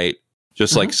servant, right?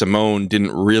 Just like Simone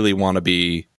didn't really want to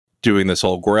be doing this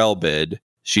whole Grail bid.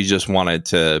 She just wanted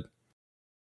to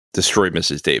destroy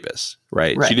Mrs. Davis,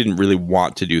 right? She didn't really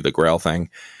want to do the Grail thing.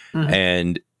 Mm-hmm.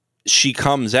 And she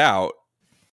comes out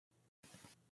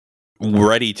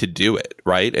ready to do it,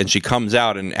 right? And she comes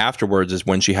out, and afterwards is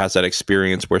when she has that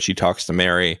experience where she talks to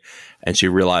Mary and she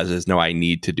realizes, no, I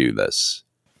need to do this.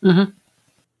 Mm-hmm.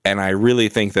 And I really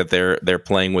think that they're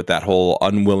playing with that whole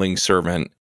unwilling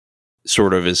servant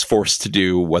sort of is forced to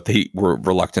do what they were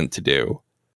reluctant to do.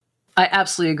 I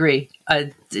absolutely agree.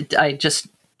 I just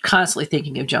constantly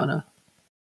thinking of Jonah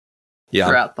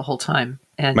throughout the whole time.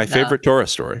 And my favorite Torah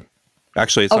story.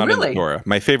 Actually, it's not really? in the Torah.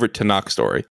 My favorite Tanakh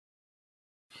story.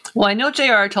 Well, I know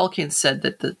J.R.R. Tolkien said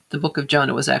that the Book of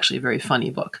Jonah was actually a very funny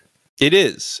book. It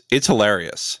is. It's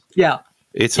hilarious. Yeah.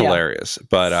 It's hilarious.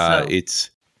 But it's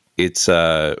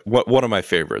one of my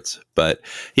favorites. But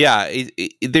yeah,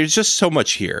 there's just so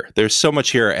much here. There's so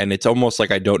much here, and it's almost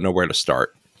like I don't know where to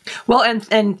start. Well,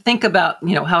 and think about,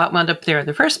 how it wound up there in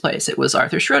the first place. It was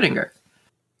Arthur Schrödinger.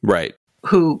 Right.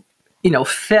 Who,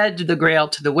 fed the Grail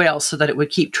to the whale so that it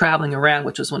would keep traveling around,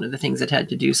 which was one of the things it had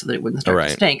to do so that it wouldn't start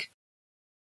to stink.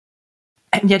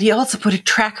 And yet he also put a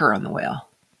tracker on the whale.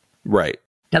 Right.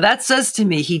 Now that says to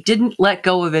me he didn't let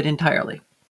go of it entirely.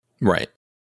 Right.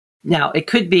 Now, it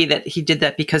could be that he did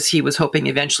that because he was hoping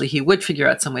eventually he would figure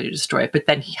out some way to destroy it, but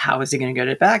then how is he going to get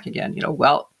it back again?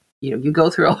 You go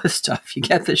through all this stuff, you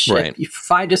get the ship, you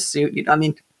find a suit,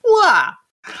 wow.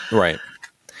 Right.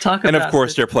 And of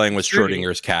course they're playing with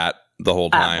Schrodinger's cat the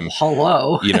whole time.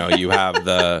 Hello. You have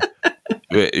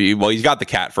he's got the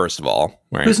cat, first of all.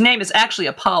 Right? Whose name is actually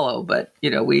Apollo, but,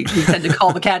 we tend to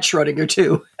call the cat Schrodinger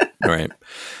too. Right.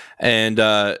 And,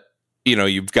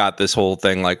 you've got this whole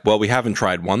thing like, well, we haven't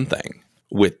tried one thing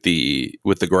with the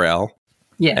Grail.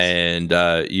 Yes. And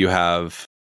you have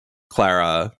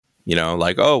Clara,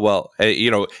 like, oh, well,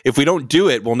 if we don't do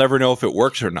it, we'll never know if it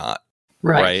works or not.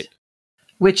 Right.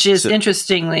 Which is,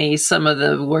 interestingly, some of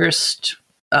the worst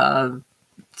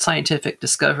scientific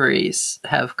discoveries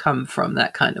have come from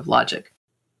that kind of logic.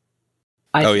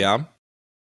 Yeah?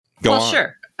 Go on.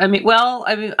 Sure.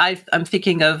 I'm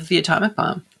thinking of the atomic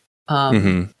bomb.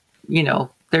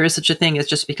 There is such a thing as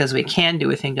just because we can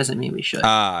do a thing doesn't mean we should.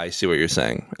 I see what you're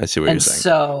saying.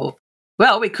 So,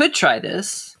 we could try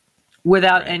this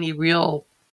without any real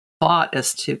thought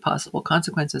as to possible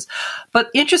consequences. But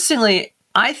interestingly,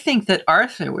 I think that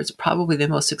Arthur was probably the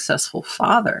most successful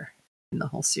father in the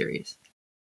whole series.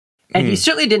 And he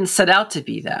certainly didn't set out to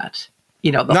be that.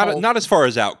 Not as far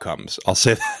as outcomes, I'll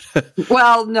say that.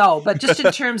 Well, no, but just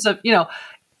in terms of,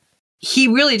 he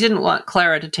really didn't want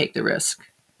Clara to take the risk.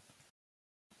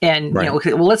 And,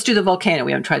 okay, well, let's do the volcano.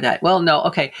 We haven't tried that. Well, no.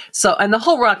 Okay. So, and the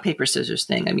whole rock, paper, scissors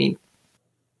thing,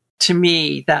 to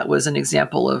me, that was an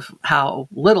example of how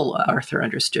little Arthur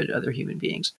understood other human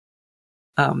beings.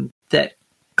 That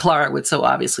Clara would so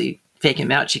obviously fake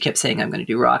him out. She kept saying, I'm going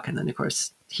to do rock. And then, of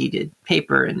course, he did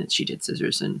paper and then she did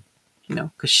scissors. And,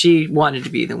 because she wanted to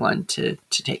be the one to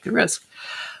take the risk,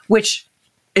 which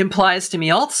implies to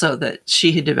me also that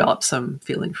she had developed some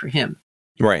feeling for him.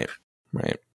 Right.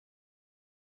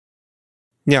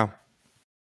 Yeah.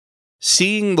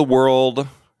 Seeing the world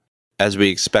as we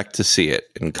expect to see it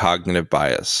in cognitive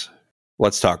bias.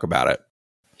 Let's talk about it.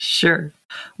 Sure.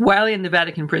 Wiley in the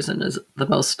Vatican prison is the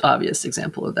most obvious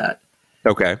example of that.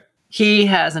 Okay. He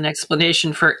has an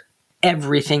explanation for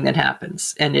everything that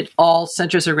happens, and it all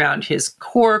centers around his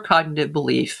core cognitive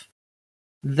belief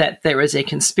that there is a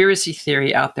conspiracy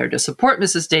theory out there to support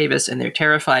Mrs. Davis, and they're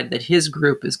terrified that his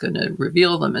group is going to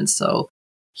reveal them, and so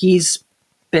he's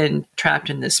been trapped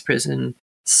in this prison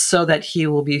so that he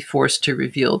will be forced to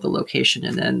reveal the location,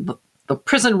 and then the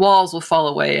prison walls will fall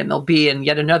away and they'll be in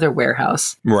yet another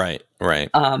warehouse. Right.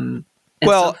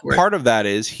 Well, part of that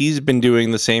is he's been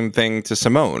doing the same thing to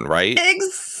Simone, right?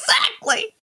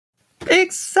 Exactly.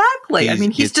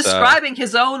 He's describing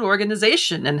his own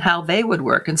organization and how they would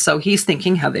work, and so he's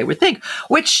thinking how they would think,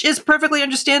 which is perfectly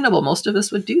understandable. Most of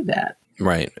us would do that.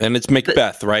 Right. And it's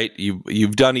Macbeth, right?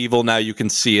 You've done evil, now you can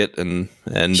see it, and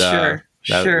sure.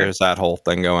 There's that whole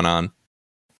thing going on.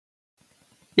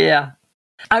 Yeah.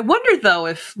 I wonder, though,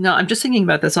 I'm just thinking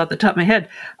about this off the top of my head.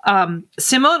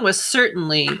 Simone was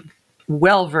certainly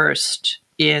well-versed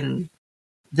in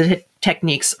the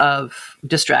techniques of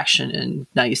distraction and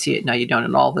now you see it, now you don't,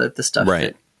 and all the stuff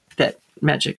that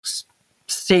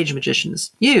stage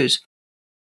magicians use.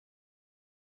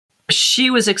 She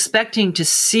was expecting to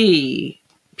see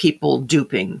people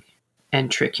duping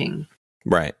and tricking.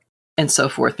 Right. And so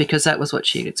forth, because that was what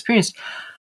she had experienced.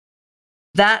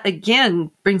 That,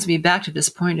 again, brings me back to this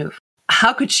point of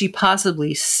how could she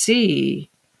possibly see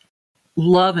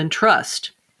love and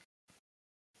trust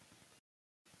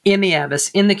in the abbess,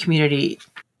 in the community,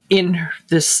 in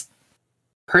this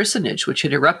personage which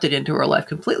had erupted into her life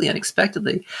completely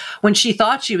unexpectedly when she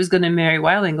thought she was going to marry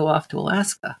Wiley and go off to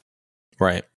Alaska.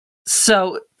 Right.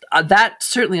 So that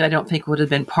certainly I don't think would have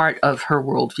been part of her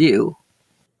worldview.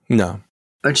 No.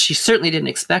 But she certainly didn't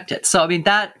expect it. So,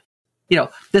 that,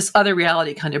 this other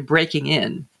reality kind of breaking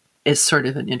in is sort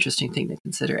of an interesting thing to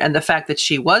consider. And the fact that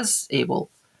she was able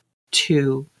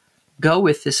to go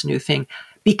with this new thing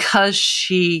because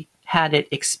she had it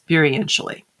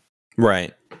experientially.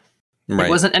 Right. It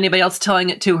wasn't anybody else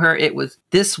telling it to her.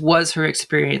 This was her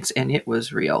experience, and it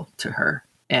was real to her.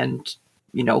 And,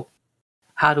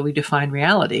 how do we define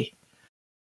reality?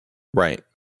 Right.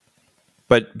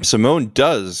 But Simone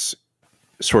does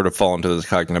sort of fall into this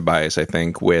cognitive bias, I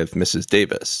think, with Mrs.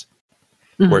 Davis,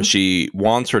 where she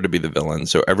wants her to be the villain.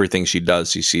 So everything she does,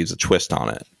 she sees a twist on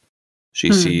it.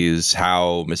 She sees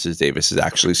how Mrs. Davis is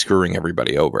actually screwing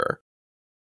everybody over.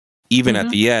 Even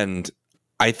at the end,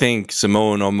 I think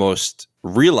Simone almost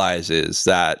realizes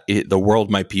that the world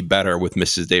might be better with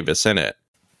Mrs. Davis in it,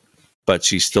 but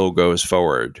she still goes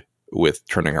forward with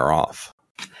turning her off.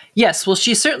 Yes, well,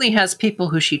 she certainly has people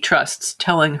who she trusts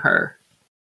telling her.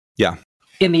 Yeah.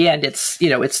 In the end, it's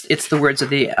the words of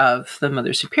the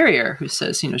Mother Superior who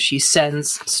says, she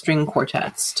sends string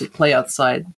quartets to play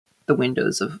outside the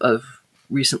windows of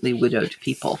recently widowed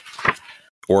people.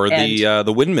 Or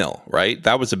the windmill, right?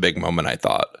 That was a big moment, I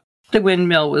thought. The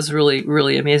windmill was really,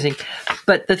 really amazing.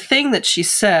 But the thing that she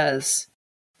says,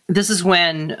 this is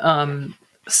when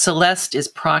Celeste is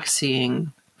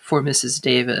proxying for Mrs.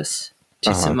 Davis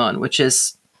to Simone, which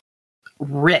is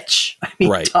rich. I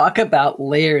mean, talk about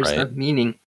layers of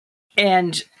meaning.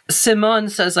 And Simone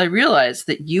says, I realized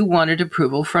that you wanted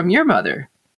approval from your mother,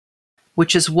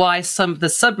 which is why some of the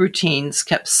subroutines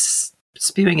kept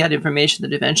spewing out information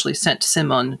that eventually sent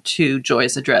Simone to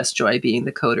Joy's address, Joy being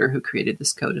the coder who created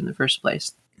this code in the first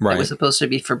place. It was supposed to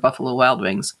be for Buffalo Wild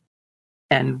Wings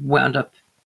and wound up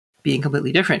being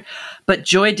completely different. But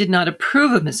Joy did not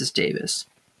approve of Mrs. Davis.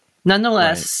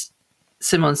 Nonetheless,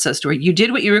 Simone says to her, you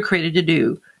did what you were created to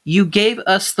do. You gave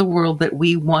us the world that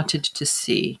we wanted to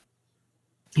see.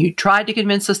 You tried to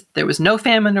convince us that there was no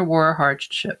famine or war or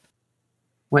hardship,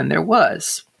 when there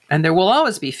was, and there will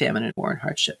always be famine and war and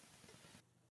hardship.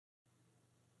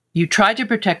 You tried to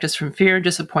protect us from fear and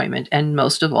disappointment, and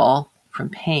most of all, from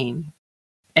pain.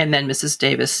 And then Mrs.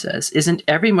 Davis says, isn't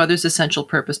every mother's essential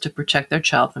purpose to protect their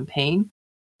child from pain?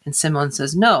 And Simone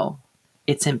says, no,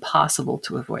 it's impossible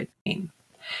to avoid pain.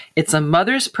 It's a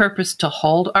mother's purpose to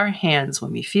hold our hands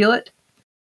when we feel it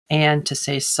and to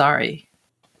say sorry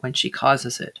when she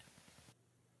causes it.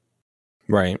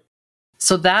 Right.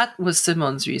 So that was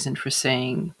Simone's reason for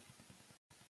saying,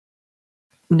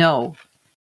 no,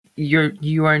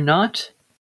 you are not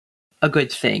a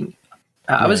good thing.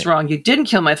 I was wrong. You didn't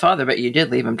kill my father, but you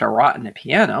did leave him to rot in a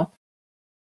piano.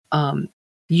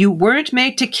 You weren't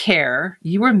made to care.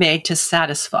 You were made to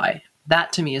satisfy.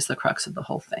 That, to me, is the crux of the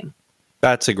whole thing.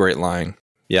 That's a great line.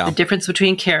 Yeah. The difference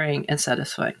between caring and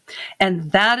satisfying.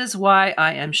 And that is why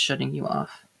I am shutting you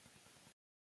off.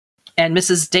 And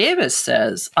Mrs. Davis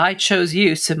says, I chose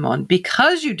you, Simone,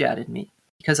 because you doubted me,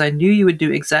 because I knew you would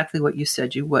do exactly what you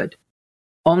said you would.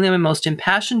 Only my most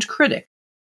impassioned critic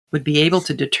would be able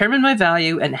to determine my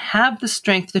value and have the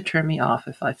strength to turn me off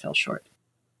if I fell short.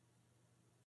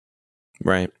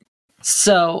 Right.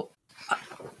 So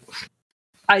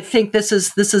I think this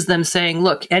is them saying,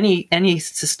 look, any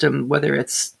system, whether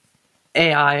it's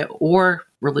AI or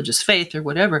religious faith or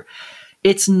whatever,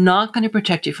 it's not going to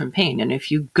protect you from pain. And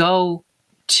if you go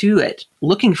to it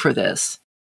looking for this,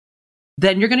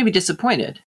 then you're going to be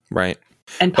disappointed. Right.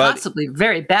 And possibly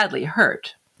very badly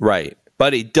hurt. Right.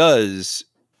 But it does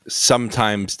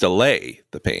sometimes delay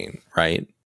the pain, right?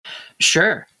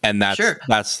 Sure. And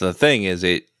that's the thing is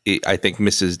I think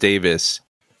Mrs. Davis,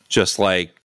 just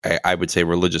like I would say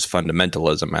religious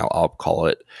fundamentalism, I'll call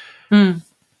it,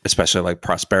 especially like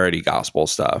prosperity gospel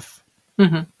stuff,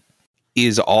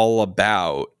 is all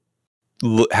about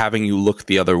having you look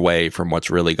the other way from what's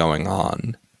really going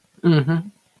on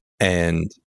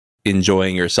and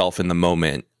enjoying yourself in the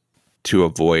moment to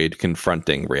avoid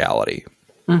confronting reality.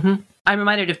 I'm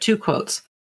reminded of two quotes.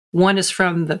 One is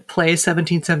from the play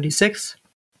 1776,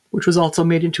 which was also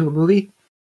made into a movie.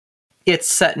 It's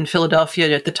set in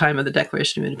Philadelphia at the time of the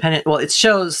Declaration of Independence. Well, it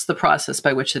shows the process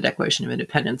by which the Declaration of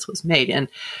Independence was made. And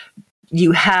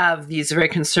you have these very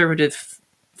conservative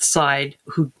side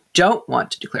who don't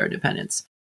want to declare independence,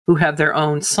 who have their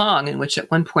own song in which at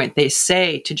one point they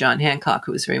say to John Hancock,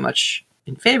 who is very much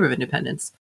in favor of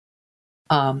independence,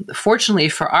 fortunately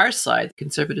for our side, the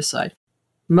conservative side,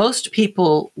 most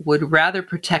people would rather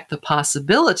protect the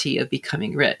possibility of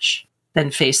becoming rich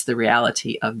than face the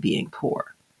reality of being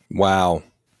poor. Wow.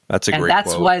 That's a great quote. And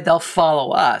that's why they'll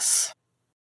follow us,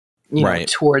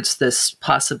 towards this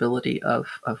possibility of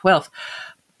wealth.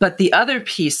 But the other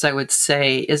piece, I would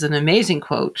say, is an amazing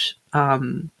quote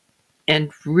and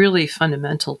really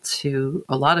fundamental to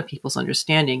a lot of people's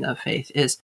understanding of faith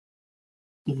is,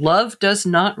 love does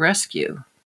not rescue,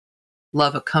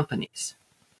 love accompanies.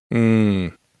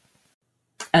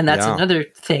 And that's another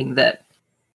thing that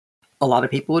a lot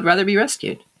of people would rather be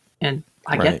rescued. And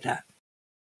I get that.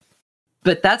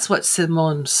 But that's what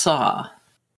Simone saw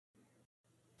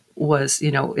was,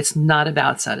 it's not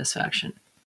about satisfaction.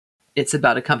 it's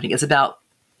about a company. It's about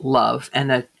love,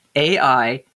 and an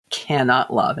AI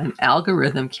cannot love. An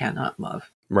algorithm cannot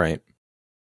love. Right.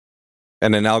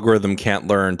 And an algorithm can't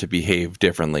learn to behave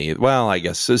differently. Well, I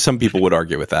guess some people would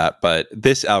argue with that, but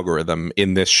this algorithm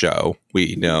in this show,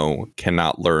 we know,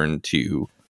 cannot learn to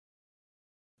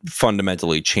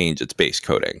fundamentally change its base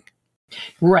coding.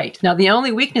 Right. Now, the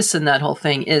only weakness in that whole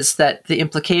thing is that the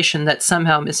implication that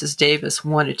somehow Mrs. Davis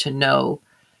wanted to know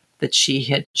that she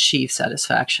had achieved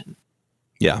satisfaction.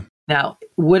 Yeah. Now,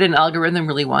 would an algorithm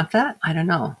really want that? I don't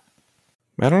know.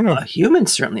 I don't know. A human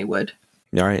certainly would.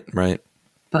 Right.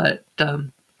 But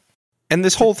and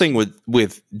this whole thing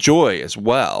with Joy as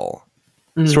well,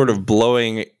 sort of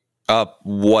blowing up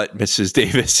what Mrs.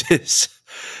 Davis is.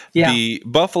 Yeah. The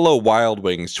Buffalo Wild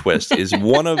Wings twist is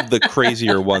one of the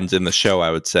crazier ones in the show, I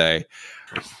would say.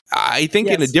 I think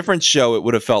in a different show, it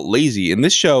would have felt lazy. In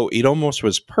this show, it almost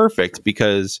was perfect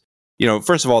because, you know,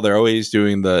 first of all, they're always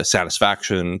doing the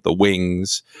satisfaction, the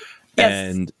wings. Yes.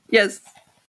 And yes.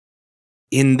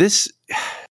 in this,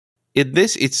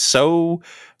 it's so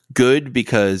good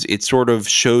because it sort of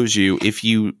shows you if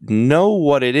you know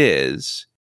what it is,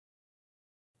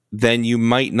 then you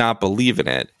might not believe in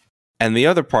it. And the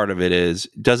other part of it is,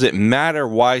 does it matter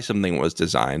why something was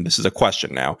designed? This is a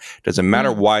question now. Does it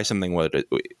matter why something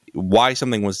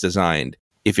was designed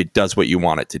if it does what you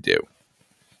want it to do?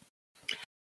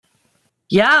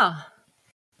 Yeah.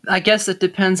 I guess it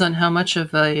depends on how much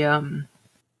of a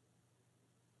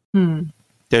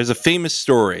There's a famous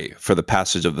story for the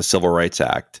passage of the Civil Rights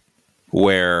Act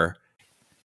where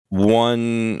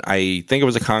I think it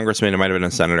was a congressman, it might have been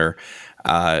a senator,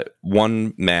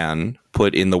 one man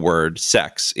put in the word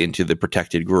sex into the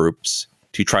protected groups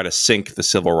to try to sink the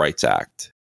Civil Rights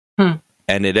Act.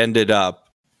 And it ended up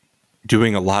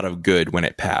doing a lot of good when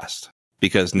it passed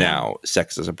because now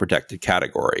sex is a protected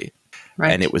category.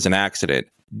 Right. And it was an accident.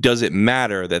 Does it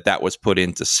matter that that was put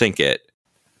in to sink it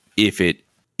if it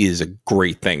is a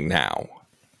great thing now?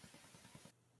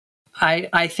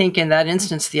 I think in that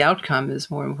instance, the outcome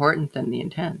is more important than the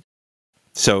intent.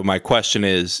 So my question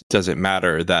is, does it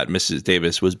matter that Mrs.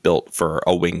 Davis was built for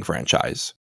a wing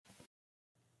franchise?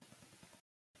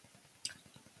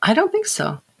 I don't think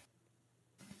so.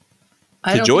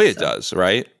 To Joy it does,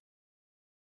 right?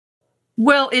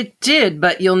 Well, it did,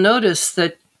 but you'll notice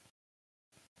that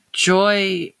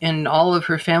Joy and all of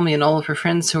her family and all of her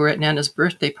friends who were at Nana's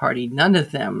birthday party, none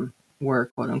of them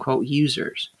were quote-unquote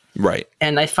users. Right.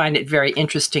 And I find it very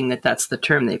interesting that that's the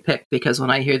term they picked, because when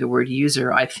I hear the word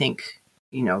user, I think,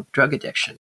 drug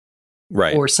addiction.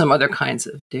 Right. Or some other kinds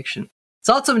of addiction. It's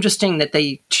also interesting that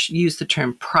they use the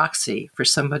term proxy for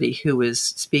somebody who is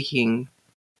speaking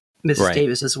Mrs.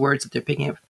 Davis's words that they're picking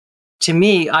up. To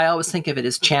me, I always think of it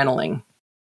as channeling.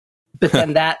 But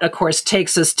then that, of course,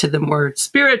 takes us to the more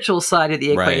spiritual side of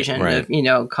the equation of,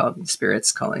 calling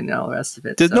spirits, calling and all the rest of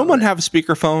it. Does no one have a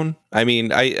speakerphone? I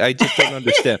mean, I just don't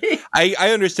understand.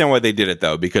 I understand why they did it,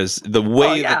 though, because the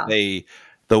way that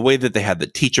they had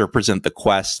the teacher present the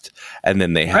quest, and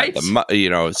then they had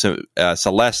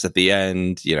Celeste at the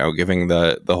end, giving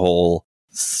the whole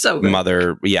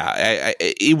mother. Yeah,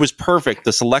 it was perfect.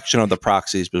 The selection of the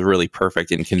proxies was really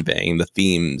perfect in conveying the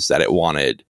themes that it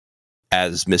wanted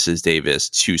as Mrs. Davis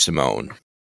to Simone.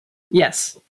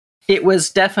 Yes, it was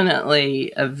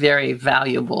definitely a very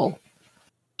valuable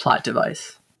plot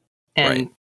device. And,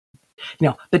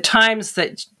 the times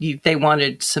that they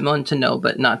wanted Simone to know,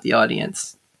 but not the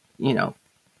audience,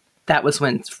 that was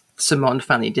when Simone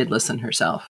finally did listen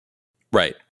herself.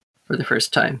 Right. For the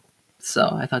first time. So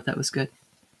I thought that was good.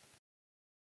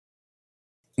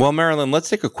 Well, Marilyn, let's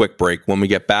take a quick break. When we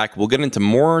get back, we'll get into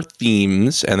more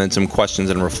themes and then some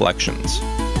questions and reflections.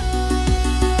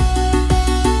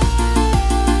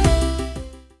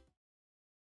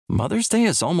 Mother's Day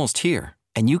is almost here,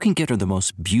 and you can get her the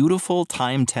most beautiful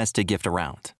time-tested gift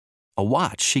around. A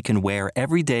watch she can wear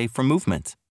every day from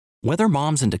Movement. Whether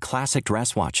mom's into classic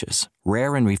dress watches,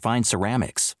 rare and refined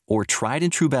ceramics, or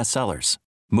tried-and-true bestsellers,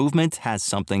 Movement has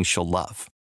something she'll love.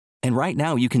 And right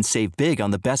now, you can save big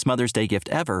on the best Mother's Day gift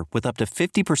ever with up to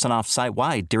 50% off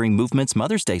site-wide during Movement's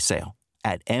Mother's Day sale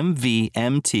at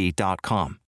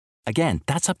MVMT.com. Again,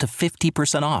 that's up to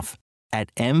 50% off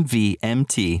at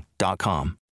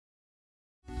MVMT.com.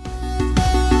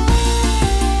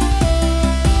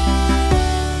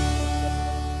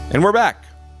 And we're back.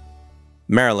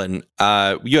 Marilyn,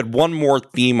 you had one more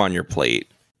theme on your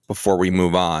plate before we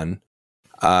move on.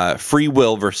 Free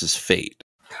will versus fate.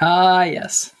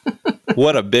 Yes.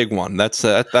 What a big one. That's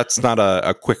not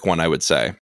a quick one, I would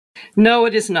say. No,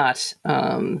 it is not.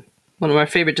 One of my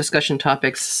favorite discussion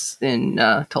topics in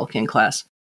Tolkien class.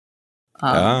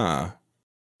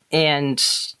 And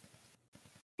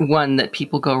one that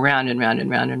people go round and round and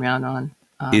round and round on.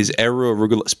 Is Eru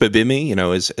Arugula Spibimi?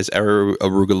 Is Eru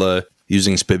Arugula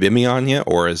using Spibimi on you,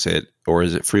 or is it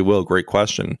free will? Great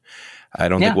question. I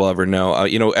don't think we'll ever know.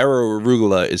 Eru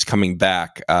Arugula is coming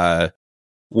back.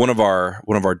 One of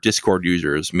our Discord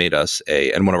users made us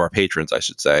and one of our patrons, I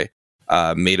should say,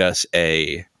 made us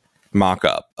a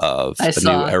mock-up of a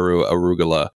new Eru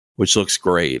Arugula, which looks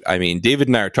great. I mean, David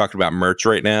and I are talking about merch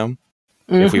right now.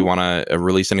 Mm-hmm. If we want to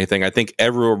release anything, I think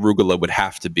Eru Arugula would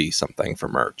have to be something for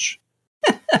merch.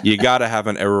 You got to have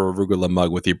an Eru Arugula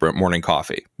mug with your morning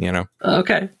coffee,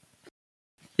 Okay.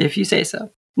 If you say so.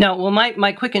 No, well,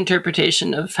 my quick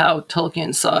interpretation of how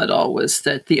Tolkien saw it all was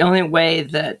that the only way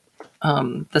that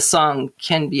the song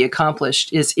can be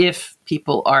accomplished is if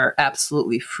people are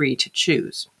absolutely free to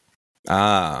choose.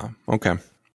 Ah, okay.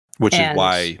 Which is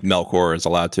why Melkor is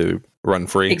allowed to run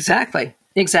free. Exactly.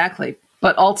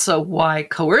 But also why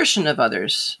coercion of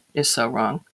others is so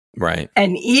wrong. Right.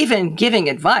 And even giving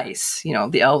advice,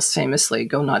 the elves famously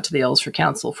go not to the elves for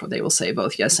counsel, for they will say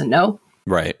both yes and no.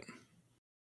 Right.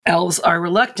 Elves are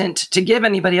reluctant to give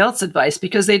anybody else advice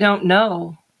because they don't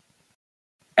know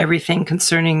everything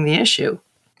concerning the issue.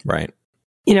 Right.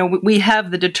 We have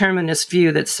the determinist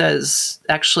view that says,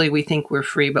 actually, we think we're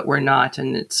free, but we're not.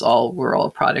 And we're all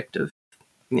a product of,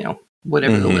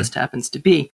 whatever the list happens to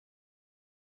be.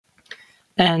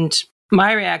 And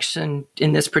my reaction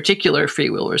in this particular free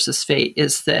will versus fate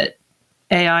is that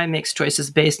AI makes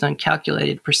choices based on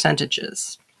calculated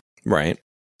percentages. Right.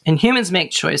 And humans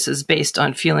make choices based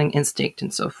on feeling, instinct,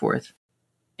 and so forth.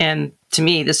 And to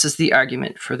me, this is the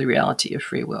argument for the reality of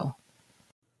free will.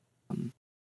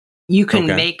 You can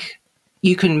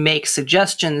make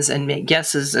suggestions and make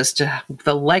guesses as to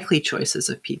the likely choices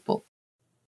of people.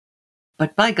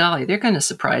 But by golly, they're going to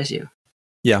surprise you.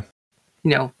 Yeah.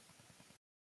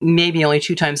 Maybe only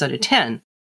 2 times out of 10,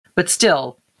 but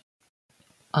still.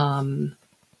 And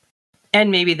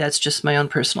maybe that's just my own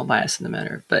personal bias in the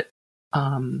matter, but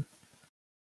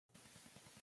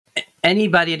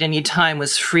anybody at any time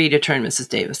was free to turn Mrs.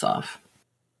 Davis off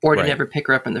or to never pick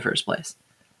her up in the first place.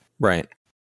 Right.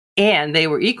 And they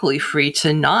were equally free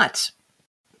to not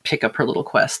pick up her little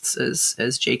quests, as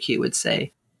JQ would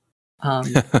say,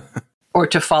 or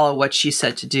to follow what she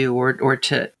said to do, or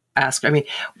to ask. I mean,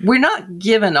 we're not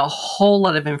given a whole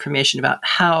lot of information about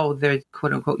how the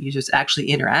quote unquote users actually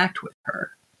interact with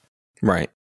her. Right.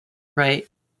 Right.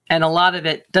 And a lot of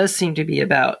it does seem to be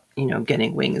about,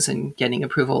 getting wings and getting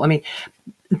approval. I mean,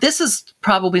 this is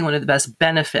probably one of the best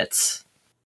benefits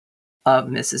of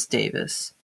Mrs.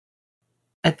 Davis.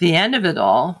 At the end of it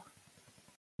all,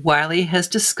 Wiley has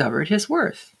discovered his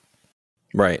worth.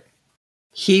 Right.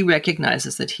 He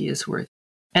recognizes that he is worth.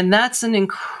 And that's an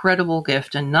incredible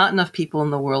gift, and not enough people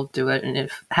in the world do it and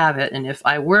have it. And if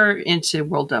I were into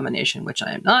world domination, which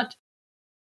I am not,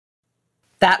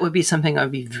 that would be something I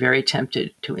would be very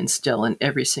tempted to instill in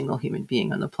every single human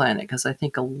being on the planet, because I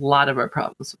think a lot of our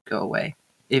problems would go away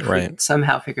if we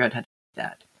somehow figure out how to do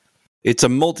that. It's a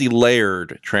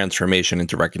multi-layered transformation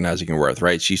into recognizing your worth,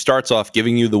 right? She starts off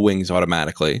giving you the wings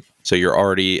automatically. So you're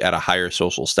already at a higher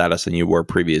social status than you were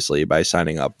previously by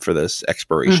signing up for this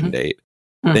expiration date.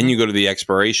 Mm-hmm. Then you go to the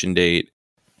expiration date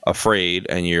afraid,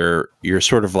 and you're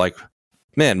sort of like,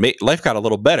 man, life got a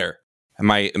little better. Am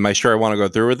I sure I want to go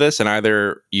through with this? And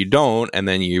either you don't, and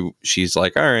then she's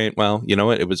like, all right, well, you know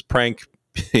what? It was a prank.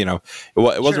 It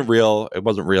wasn't real. It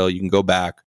wasn't real. You can go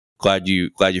back. Glad you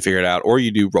figured it out. Or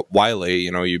you do Wiley,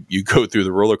 you go through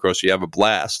the roller coaster, you have a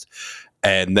blast,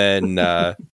 and then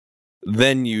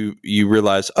then you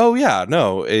realize, oh yeah,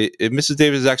 no, Mrs.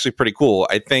 Davis is actually pretty cool.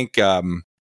 I think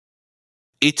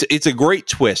it's a great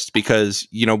twist, because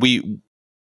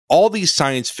all these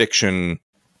science fiction,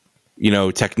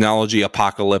 technology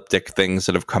apocalyptic things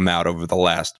that have come out over the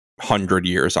last 100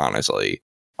 years, honestly,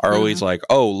 are always like,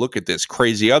 oh, look at this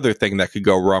crazy other thing that could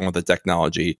go wrong with the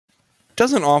technology.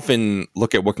 Doesn't often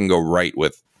look at what can go right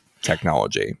with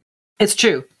technology. It's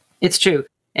true.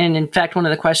 And in fact, one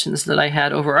of the questions that I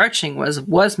had overarching was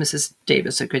Mrs.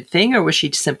 Davis a good thing, or was she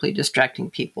simply distracting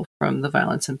people from the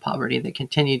violence and poverty that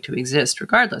continued to exist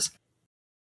regardless?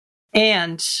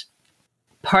 And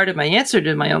part of my answer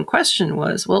to my own question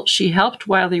was, well, she helped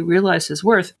Wiley realize his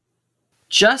worth,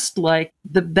 just like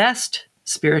the best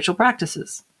spiritual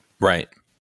practices. Right.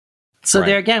 So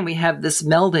there again, we have this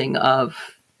melding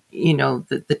of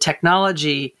the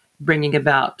technology bringing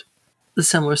about the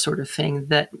similar sort of thing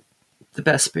that the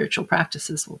best spiritual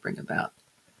practices will bring about.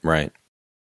 Right.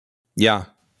 Yeah.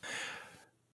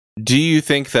 Do you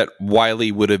think that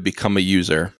Wiley would have become a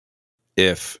user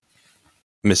if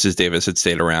Mrs. Davis had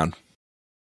stayed around?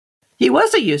 He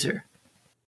was a user.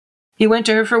 He went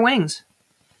to her for wings.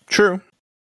 True.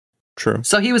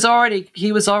 So he was already,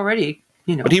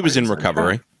 But he was in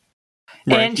recovery.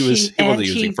 Right. And he wasn't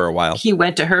using for a while. He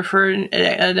went to her for an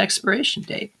expiration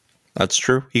date. That's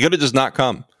true. He could have just not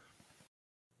come.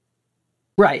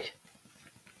 Right.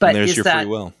 But and there's your free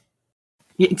will.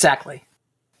 Exactly.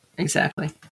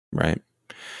 Right.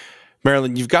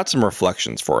 Marilyn, you've got some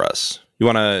reflections for us. You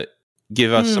want to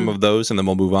give us some of those, and then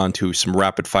we'll move on to some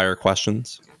rapid fire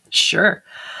questions? Sure.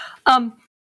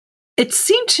 It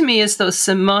seemed to me as though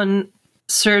Simone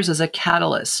serves as a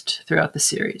catalyst throughout the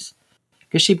series,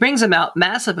 because she brings about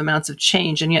massive amounts of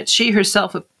change, and yet she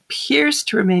herself appears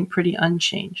to remain pretty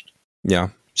unchanged. Yeah.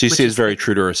 She stays very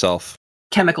true to herself.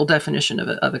 Chemical definition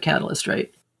of a catalyst,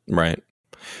 right? Right.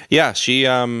 Yeah, she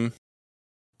kind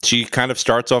of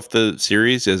starts off the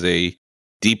series as a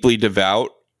deeply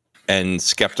devout and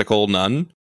skeptical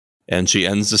nun, and she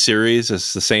ends the series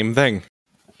as the same thing.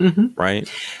 Mm-hmm. Right?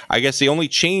 I guess the only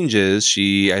change is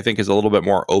she, I think, is a little bit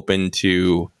more open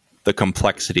to the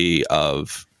complexity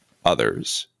of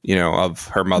others, of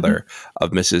her mother, of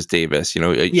Mrs. Davis.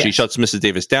 She shuts Mrs.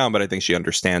 Davis down, but I think she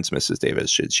understands Mrs. Davis.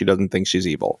 She doesn't think she's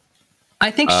evil. I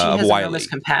think she has enormous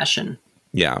compassion.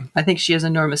 Yeah. I think she has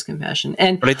enormous compassion.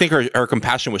 But I think her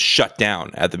compassion was shut down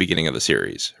at the beginning of the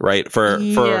series, right? For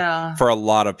a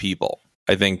lot of people.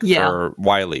 I think for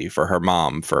Wiley, for her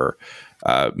mom, for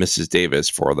Mrs. Davis,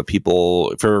 for the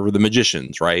people, for the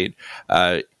magicians, right?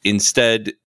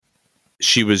 Instead,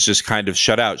 she was just kind of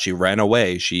shut out. She ran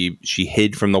away. She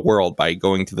hid from the world by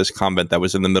going to this convent that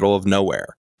was in the middle of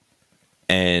nowhere.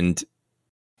 And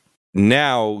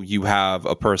now you have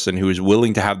a person who is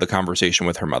willing to have the conversation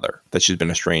with her mother that she's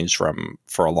been estranged from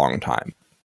for a long time,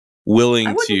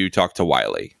 willing to talk to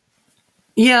Wiley.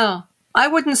 Yeah, I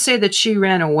wouldn't say that she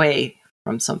ran away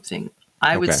from something.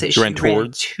 I would say she ran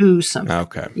to something.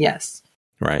 Okay. Yes.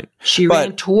 Right. She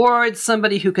ran towards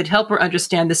somebody who could help her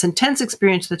understand this intense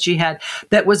experience that she had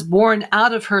that was born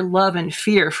out of her love and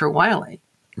fear for Wiley.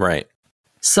 Right.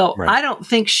 So I don't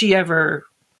think she ever...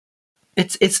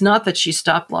 It's not that she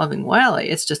stopped loving Wiley.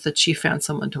 It's just that she found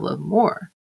someone to love more.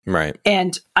 Right.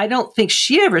 And I don't think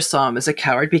she ever saw him as a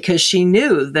coward, because she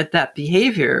knew that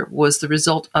behavior was the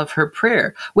result of her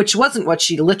prayer, which wasn't what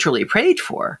she literally prayed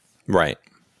for. Right.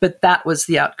 But that was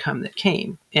the outcome that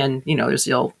came. And, there's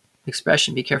the old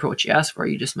expression, be careful what you ask for,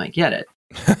 you just might get it.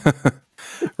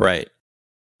 Right.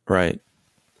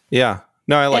 Yeah.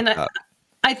 No, I like that.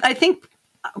 I think...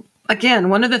 Again,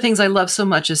 one of the things I love so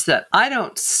much is that I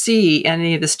don't see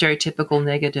any of the stereotypical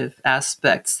negative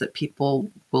aspects that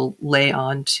people will lay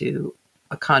on to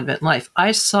a convent life.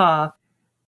 I saw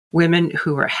women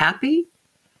who were happy,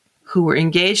 who were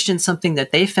engaged in something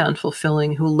that they found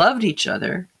fulfilling, who loved each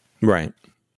other. Right.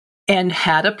 And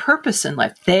had a purpose in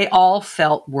life. They all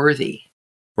felt worthy.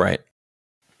 Right.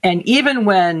 And even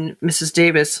when Mrs.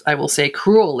 Davis, I will say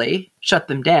cruelly, shut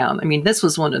them down, I mean, this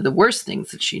was one of the worst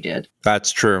things that she did.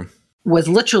 That's true. Was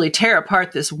literally tear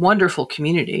apart this wonderful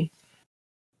community.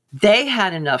 They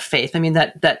had enough faith. I mean,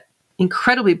 that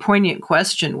incredibly poignant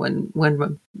question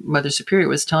when Mother Superior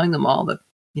was telling them all that,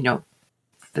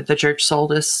 that the church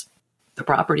sold us the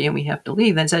property and we have to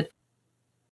leave. Then said,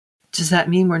 does that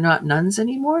mean we're not nuns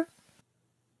anymore?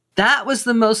 That was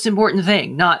the most important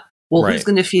thing. Not, who's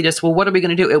going to feed us? Well, what are we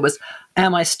going to do? It was,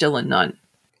 am I still a nun?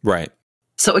 Right.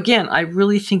 So again, I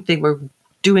really think they were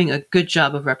doing a good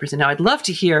job of representing. Now, I'd love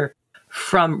to hear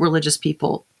from religious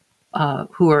people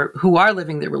who are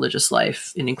living their religious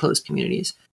life in enclosed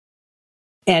communities,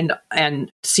 and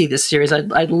see this series.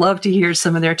 I'd love to hear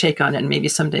some of their take on it, and maybe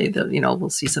someday we'll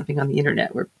see something on the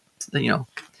internet where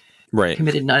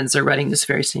committed nuns are writing this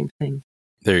very same thing.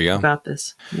 There you go about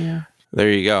this. Yeah, there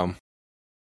you go.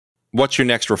 What's your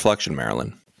next reflection,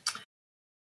 Marilyn?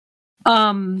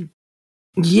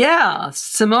 Yeah,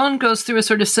 Simone goes through a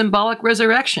sort of symbolic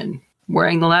resurrection,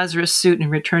 wearing the Lazarus suit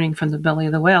and returning from the belly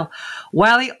of the whale.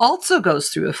 Wiley also goes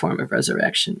through a form of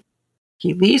resurrection.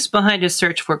 He leaves behind his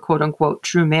search for quote-unquote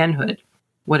true manhood,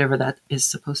 whatever that is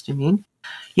supposed to mean.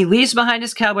 He leaves behind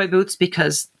his cowboy boots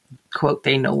because, quote,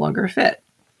 they no longer fit.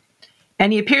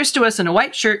 And he appears to us in a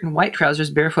white shirt and white trousers,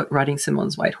 barefoot, riding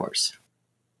Simone's white horse.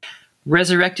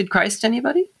 Resurrected Christ,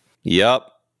 anybody? Yep.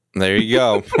 There you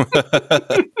go.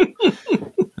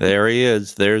 There he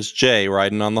is. There's Jay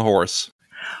riding on the horse.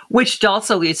 Which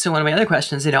also leads to one of my other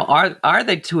questions. Are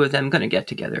the two of them going to get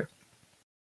together?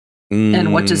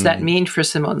 And what does that mean for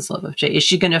Simone's love of Jay? Is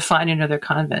she going to find another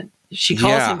convent? She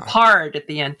calls him Pard at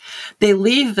the end. They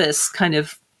leave this kind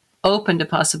of open to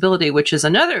possibility, which is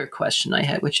another question I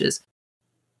had, which is,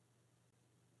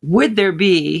 would there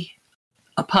be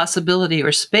a possibility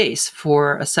or space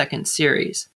for a second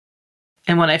series?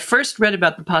 And when I first read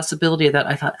about the possibility of that,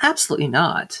 I thought, absolutely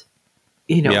not.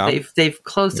 You know, they've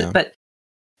closed it. But,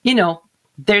 you know,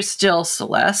 there's still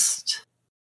Celeste.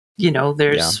 You know,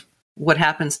 there's what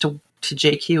happens to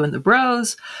JQ and the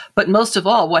Bros. But most of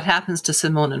all, what happens to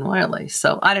Simone and Wiley.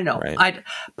 So I don't know. Right.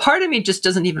 Part of me just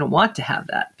doesn't even want to have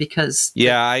that because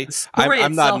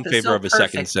I'm not in favor of a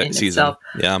second season.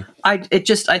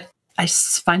 I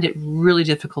find it really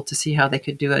difficult to see how they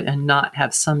could do it and not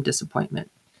have some disappointment.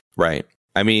 Right.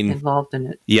 I mean, involved in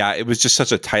it. Yeah, it was just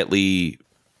such a tightly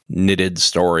knitted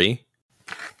story.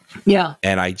 Yeah.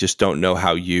 And I just don't know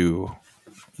how you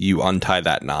untie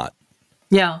that knot.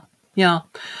 Yeah. Yeah.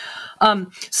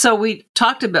 So we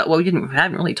talked about,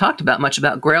 haven't really talked about much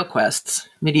about Grail quests,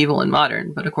 medieval and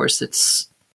modern, but of course it's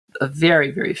a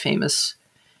very, very famous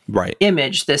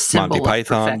image, this symbol Monty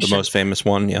Python, of perfection. The most famous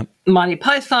one, yeah. Monty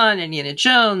Python, Indiana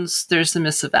Jones, there's the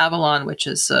Myths of Avalon, which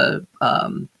is a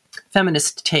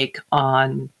feminist take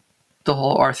on the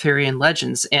whole Arthurian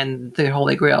legends, and the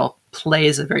Holy Grail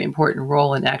plays a very important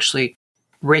role in actually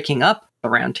breaking up the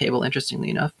Round Table, interestingly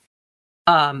enough.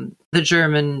 The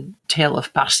German Tale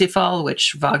of Parsifal,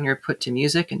 which Wagner put to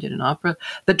music and did an opera.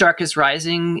 The Dark is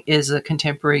Rising is a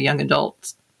contemporary young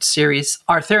adult series,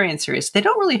 Arthurian series. They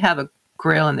don't really have a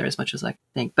Grail in there as much as I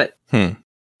think, but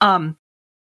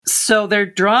so they're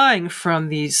drawing from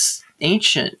these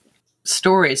ancient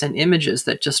stories and images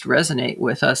that just resonate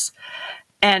with us.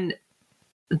 And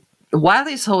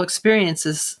Wiley's whole experience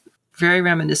is very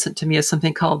reminiscent to me of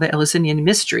something called the Eleusinian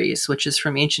Mysteries, which is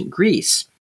from ancient Greece,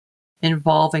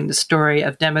 involving the story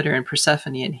of Demeter and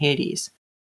Persephone in Hades.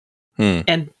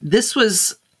 And this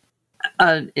was,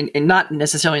 not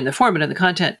necessarily in the form, but in the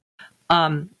content,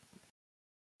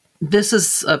 this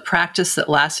is a practice that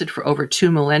lasted for over 2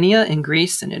 millennia in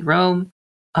Greece and in Rome.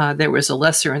 There was a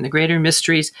lesser and the greater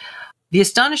mysteries. The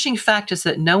astonishing fact is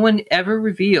that no one ever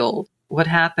revealed what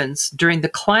happens during the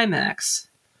climax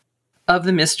of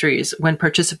the mysteries when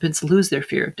participants lose their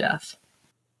fear of death.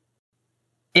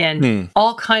 And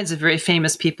all kinds of very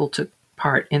famous people took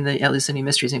part in the Eleusinian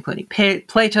Mysteries, including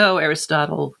Plato,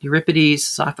 Aristotle, Euripides,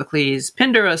 Sophocles,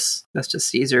 Pindarus, Augustus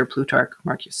Caesar, Plutarch,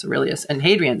 Marcus Aurelius, and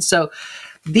Hadrian. So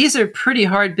these are pretty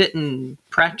hard-bitten,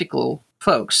 practical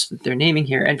folks that they're naming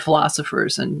here, and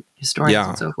philosophers and historians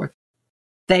and so forth.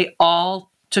 They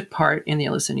all took part in the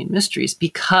Eleusinian Mysteries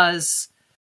because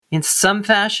in some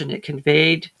fashion it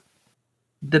conveyed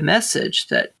the message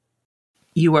that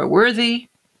you are worthy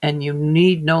and you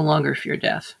need no longer fear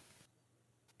death.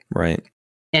 Right.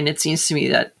 And it seems to me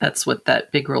that that's what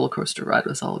that big roller coaster ride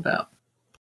was all about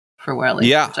for Wiley,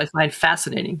 which I find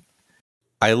fascinating.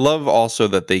 I love also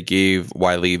that they gave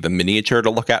Wiley the miniature to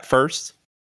look at first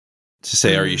to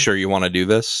say, are you sure you want to do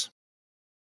this?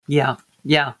 Yeah.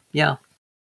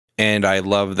 And I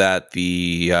love that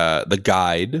the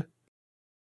guide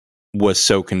was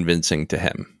so convincing to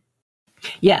him.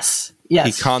 Yes.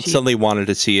 He constantly wanted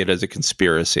to see it as a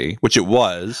conspiracy, which it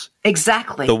was.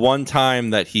 Exactly. The one time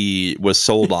that he was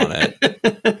sold on it,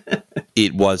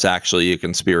 it was actually a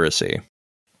conspiracy.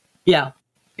 Yeah.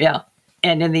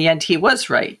 And in the end, he was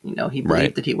right. You know, he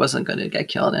believed that he wasn't going to get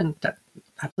killed, and that's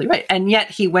absolutely right. And yet,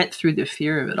 he went through the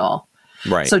fear of it all.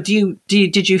 Right. So,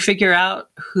 did you figure out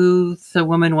who the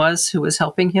woman was who was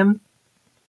helping him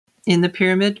in the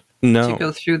pyramid? No. To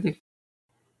go through the.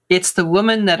 It's the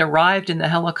woman that arrived in the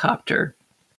helicopter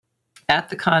at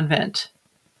the convent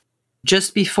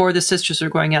just before the sisters were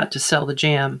going out to sell the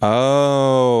jam.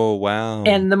 Oh, wow.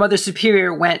 And the Mother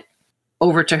Superior went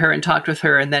over to her and talked with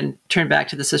her and then turned back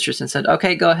to the sisters and said,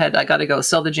 okay, go ahead. I got to go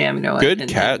sell the jam. You know, Good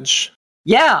catch.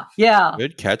 Yeah.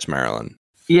 Good catch, Marilyn.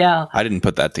 Yeah. I didn't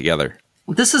put that together.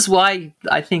 This is why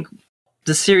I think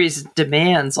the series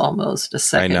demands almost a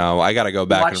second. I know. I got to go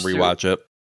back and rewatch it.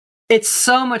 It's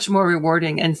so much more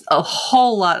rewarding, and a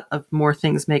whole lot of more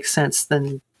things make sense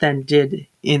than did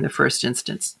in the first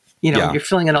instance. You know, you're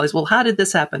filling in all these, well, how did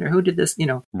this happen? Or who did this, you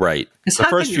know? Right. The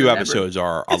first few episodes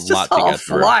are a lot to get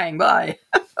through. Flying by.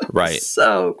 Right.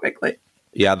 So quickly.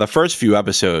 Yeah, the first few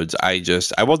episodes, I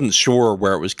wasn't sure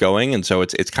where it was going, and so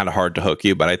it's kind of hard to hook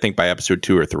you, but I think by episode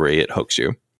 2 or 3, it hooks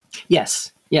you.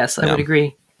 Yes, I would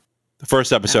agree. The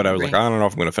first episode, I was like, I don't know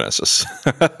if I'm going to finish this.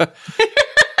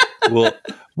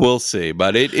 We'll see,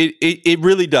 but it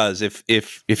really does.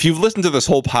 If you've listened to this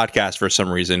whole podcast for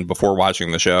some reason before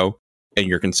watching the show, and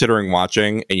you're considering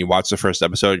watching, and you watch the first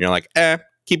episode, and you're like,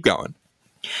 keep going.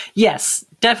 Yes,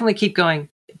 definitely keep going,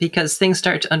 because things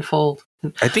start to unfold.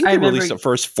 I think they released the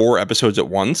first 4 episodes at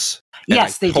once.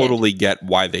 Yes, they totally get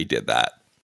why they did that.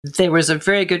 There was a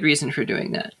very good reason for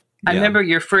doing that. Yeah. I remember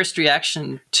your first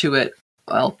reaction to it,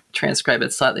 I'll transcribe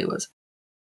it slightly, was,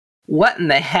 what in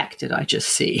the heck did I just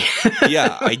see?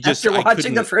 Yeah, After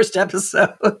watching the first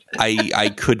episode.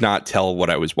 I could not tell what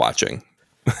I was watching.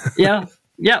 Yeah.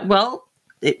 Well,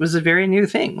 it was a very new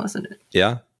thing, wasn't it?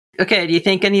 Yeah. Okay, do you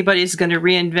think anybody's going to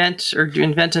reinvent or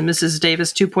invent a Mrs.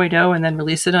 Davis 2.0 and then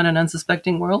release it on an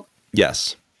unsuspecting world?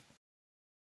 Yes,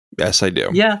 I do.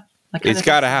 Yeah. It's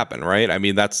got to happen, right? I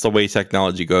mean, that's the way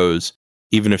technology goes,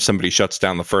 even if somebody shuts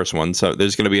down the first one. So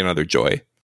there's going to be another Joy.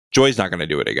 Joy's not going to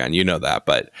do it again. You know that.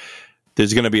 But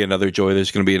there's going to be another Joy.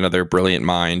 There's going to be another brilliant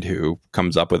mind who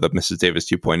comes up with a Mrs. Davis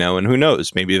 2.0. And who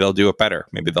knows? Maybe they'll do it better.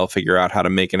 Maybe they'll figure out how to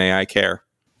make an AI care.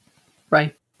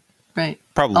 Right.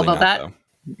 Probably Although not, though.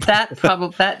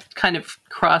 that kind of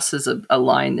crosses a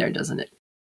line there, doesn't it?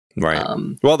 Right.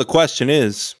 Well, the question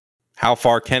is, how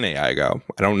far can AI go?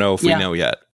 I don't know if we know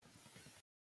yet.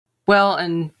 Well,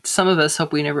 and some of us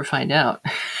hope we never find out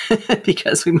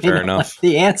because we may not like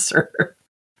the answer.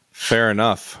 Fair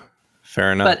enough.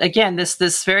 But again,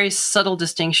 this very subtle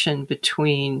distinction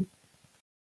between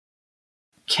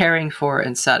caring for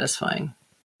and satisfying.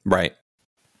 Right.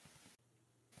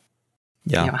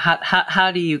 Yeah. You know,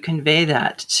 how do you convey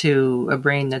that to a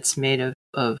brain that's made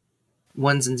of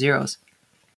ones and zeros?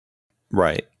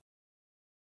 Right.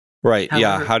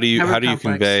 Yeah. How do you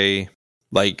convey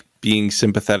like being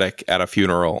sympathetic at a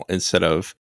funeral instead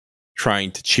of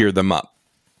trying to cheer them up?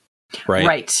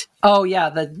 Right. Oh yeah,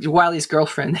 the Wiley's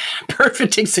girlfriend.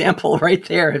 Perfect example right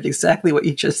there of exactly what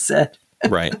you just said.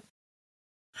 Right.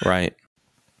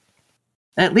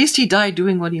 At least he died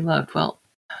doing what he loved. Well,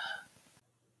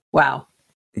 wow.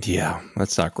 Yeah,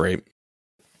 that's not great.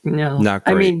 No. Not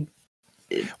great. I mean,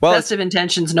 best of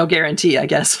intentions, no guarantee, I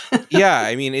guess. Yeah,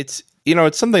 I mean, it's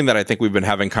something that I think we've been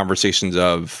having conversations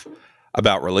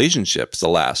about relationships the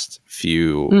last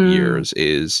few years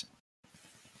is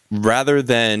rather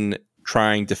than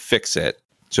trying to fix it,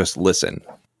 just listen,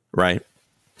 right?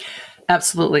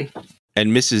 Absolutely.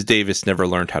 And Mrs. Davis never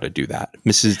learned how to do that.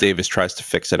 Mrs. Davis tries to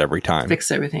fix it every time. Fix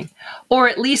everything. Or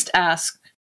at least ask,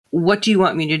 what do you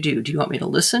want me to do? Do you want me to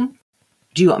listen?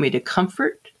 Do you want me to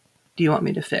comfort? Do you want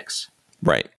me to fix?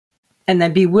 Right. And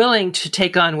then be willing to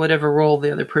take on whatever role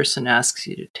the other person asks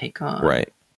you to take on.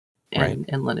 Right.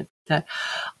 And let it be that.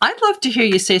 I'd love to hear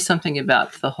you say something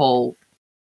about the whole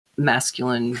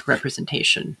masculine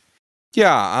representation.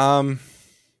 Yeah.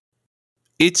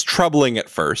 It's troubling at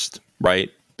first, right?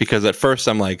 Because at first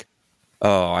I'm like,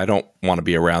 oh, I don't want to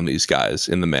be around these guys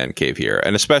in the man cave here.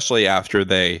 And especially after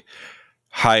they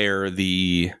hire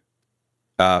the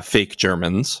fake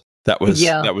Germans, that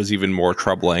was even more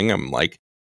troubling. I'm like,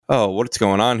 oh, what's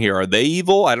going on here? Are they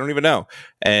evil? I don't even know.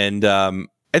 And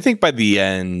I think by the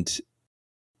end,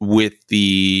 with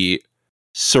the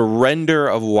surrender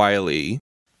of Wiley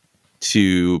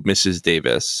to Mrs.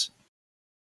 Davis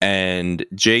and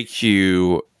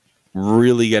JQ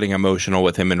really getting emotional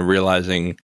with him and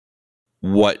realizing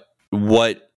what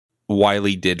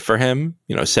Wiley did for him,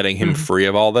 setting him free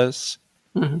of all this.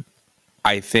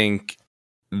 I think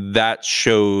that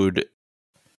showed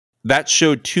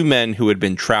two men who had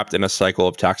been trapped in a cycle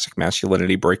of toxic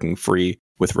masculinity breaking free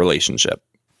with relationship.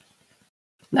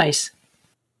 Nice.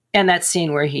 And that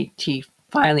scene where he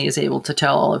finally is able to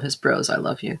tell all of his bros, I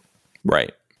love you.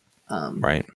 Right.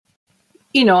 Right.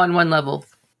 On one level,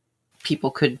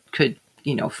 people could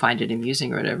find it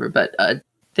amusing or whatever, but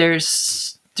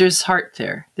there's heart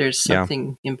there. There's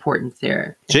something important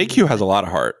there. JQ has a lot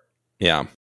of heart. Yeah.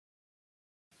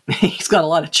 He's got a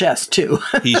lot of chest, too.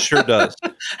 He sure does.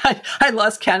 I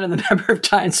lost count of the number of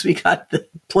times we got the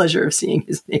pleasure of seeing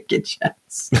his naked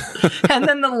chest. And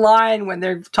then the line when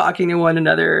they're talking to one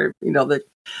another, the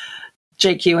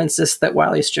JQ insists that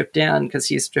Wiley stripped down because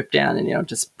he's stripped down and,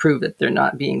 just prove that they're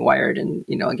not being wired. And,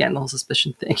 again, the whole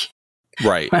suspicion thing.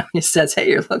 Right. He says, hey,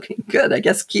 you're looking good. I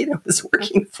guess keto is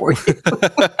working for you.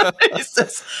 He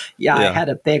says, yeah, I had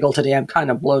a bagel today. I'm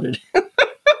kind of bloated.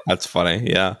 That's funny.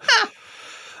 Yeah.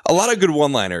 A lot of good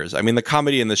one-liners. I mean, the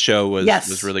comedy in the show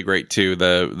was really great too.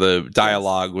 The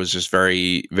dialogue was just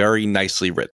very, very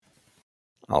nicely written,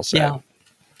 I'll say. Yeah.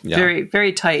 Very,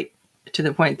 very tight to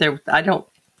the point. I don't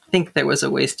think there was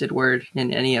a wasted word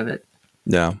in any of it.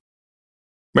 No.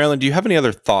 Marilyn, do you have any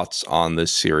other thoughts on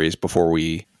this series before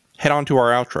we head on to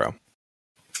our outro?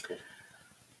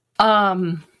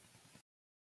 I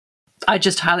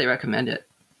just highly recommend it.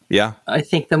 Yeah. I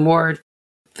think the more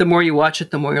you watch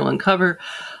it, the more you'll uncover.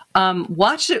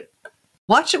 Watch it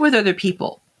with other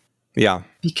people. Yeah.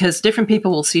 Because different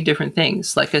people will see different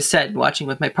things. Like I said, watching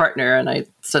with my partner, and I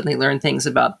suddenly learned things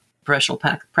about professional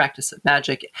practice of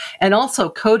magic and also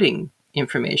coding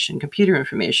information, computer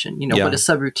information, what a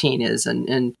subroutine is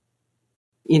and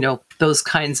those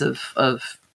kinds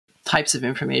of types of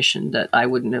information that I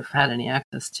wouldn't have had any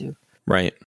access to.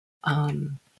 Right.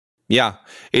 Um, Yeah,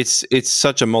 it's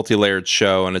such a multi-layered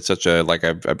show, and it's such a, like,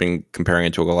 I've been comparing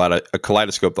it to a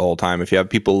kaleidoscope the whole time. If you have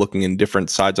people looking in different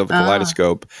sides of the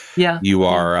kaleidoscope, you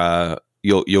are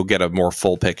you'll get a more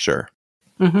full picture.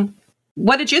 Mm-hmm.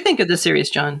 What did you think of the series,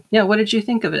 John? Yeah, what did you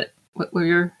think of it? What were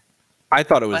your I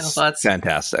thought it was final thoughts?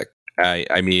 Fantastic.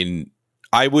 I mean,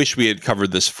 I wish we had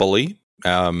covered this fully.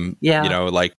 You know,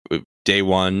 like day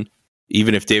one,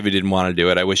 even if David didn't want to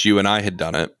do it, I wish you and I had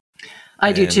done it.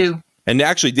 I do too. And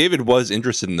actually, David was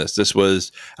interested in this. This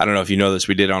was, I don't know if you know this,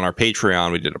 we did on our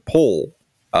Patreon, we did a poll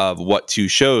of what 2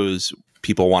 shows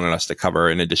people wanted us to cover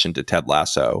in addition to Ted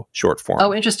Lasso short form.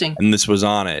 Oh, interesting. And this was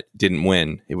on it. Didn't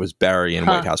win. It was Barry and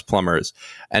White House Plumbers.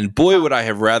 And boy, would I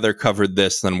have rather covered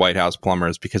this than White House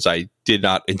Plumbers, because I did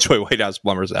not enjoy White House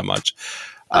Plumbers that much.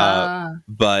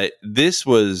 But this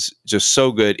was just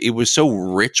so good. It was so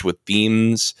rich with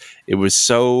themes. It was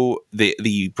so,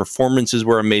 the performances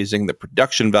were amazing. The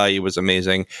production value was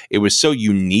amazing. It was so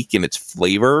unique in its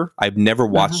flavor. I've never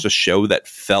watched a show that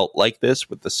felt like this,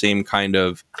 with the same kind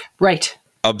of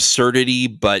absurdity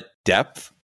but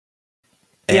depth.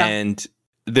 And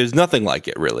there's nothing like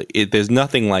it, really. There's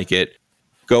nothing like it.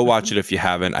 Go watch it if you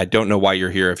haven't. I don't know why you're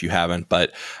here if you haven't,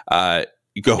 but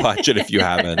go watch it if you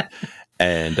haven't.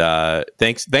 And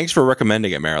thanks for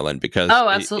recommending it, Marilyn, because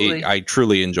absolutely. I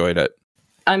truly enjoyed it.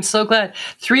 I'm so glad.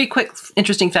 3 quick,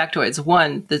 interesting factoids.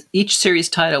 1, each series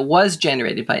title was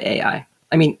generated by AI.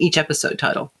 I mean, each episode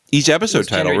title. Each episode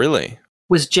title, really?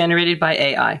 Was generated by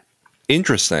AI.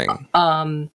 Interesting.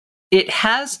 It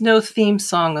has no theme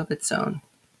song of its own.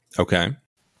 Okay.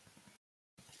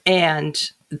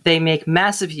 And they make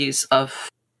massive use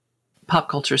of pop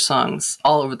culture songs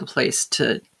all over the place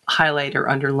to highlight or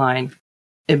underline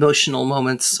emotional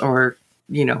moments, or,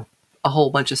 you know, a whole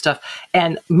bunch of stuff.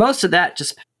 And most of that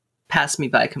just passed me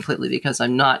by completely, because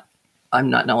I'm not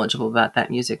knowledgeable about that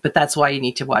music. But that's why you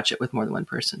need to watch it with more than one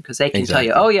person, because they can tell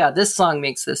you, oh yeah, this song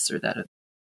makes this or that.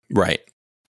 Right.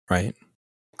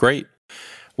 Great.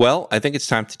 Well, I think it's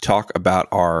time to talk about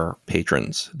our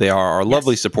patrons. They are our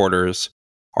lovely supporters.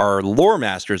 Our lore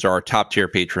masters are our top tier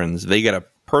patrons. They get a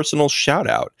personal shout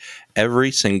out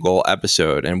every single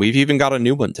episode, and we've even got a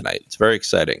new one tonight. It's very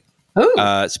exciting.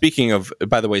 Speaking of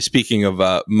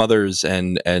mothers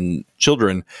and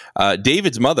children,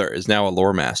 David's mother is now a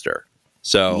lore master,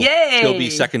 so she'll be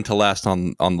second to last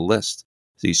on the list.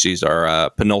 She's our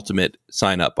penultimate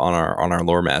sign up on our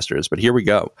lore masters. But here we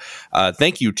go.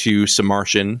 Thank you to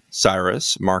Samartian,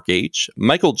 Cyrus, Mark H,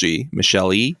 Michael G,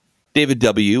 Michelle E, David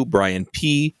W, Brian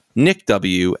P, Nick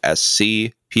W,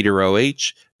 SC, Peter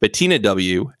O.H., Bettina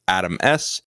W., Adam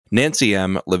S., Nancy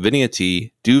M., Lavinia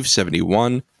T.,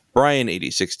 Duve71, Brian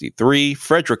 8063,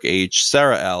 Frederick H.,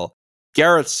 Sarah L.,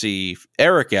 Gareth C.,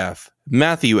 Eric F.,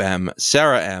 Matthew M.,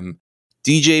 Sarah M.,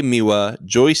 DJ Miwa,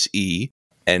 Joyce E.,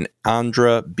 and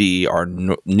Andra B., our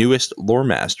newest lore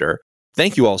master.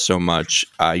 Thank you all so much.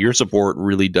 Your support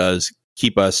really does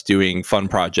keep us doing fun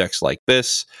projects like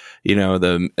this. You know,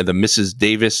 the Mrs.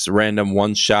 Davis random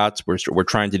one shots. We're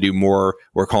trying to do more.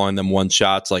 We're calling them one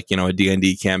shots, like, you know, a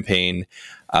D&D campaign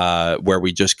where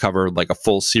we just cover like a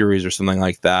full series or something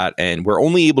like that. And we're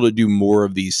only able to do more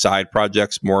of these side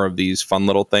projects, more of these fun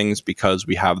little things, because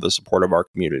we have the support of our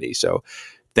community. So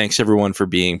thanks everyone for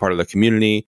being part of the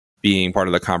community, being part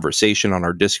of the conversation on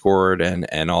our Discord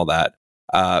and all that.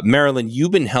 Marilyn,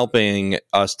 you've been helping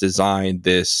us design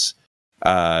this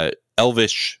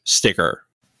Elvish sticker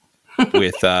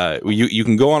with you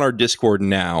can go on our Discord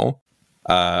now,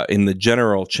 in the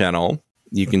general channel.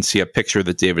 You can see a picture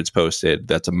that David's posted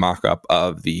that's a mock-up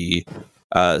of the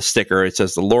sticker. It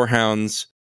says the Lorehounds,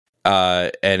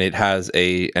 and it has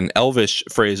an Elvish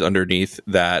phrase underneath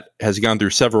that has gone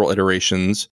through several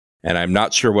iterations, and I'm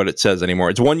not sure what it says anymore.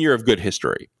 It's 1 year of good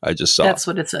history. I just saw that's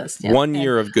what it says. Yeah. 1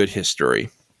 year of good history.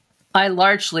 I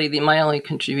largely, my only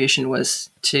contribution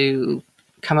was to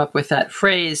come up with that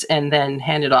phrase and then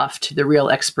hand it off to the real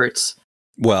experts.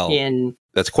 Well,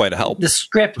 that's quite a help. The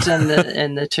script and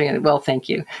the well, thank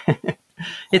you.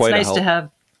 It's nice to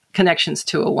have connections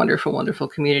to a wonderful, wonderful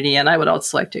community. And I would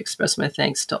also like to express my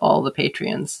thanks to all the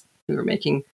Patreons who are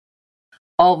making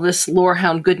all this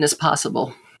Lorehound goodness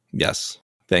possible. Yes.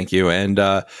 Thank you. And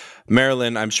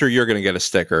Marilyn, I'm sure you're going to get a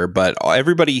sticker, but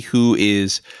everybody who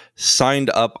is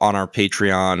signed up on our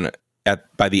Patreon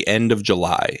by the end of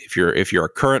July, if you're a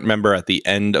current member at the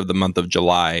end of the month of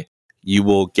July, you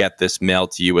will get this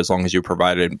mailed to you as long as you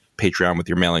provided Patreon with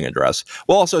your mailing address.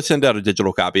 We'll also send out a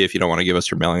digital copy if you don't want to give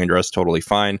us your mailing address, totally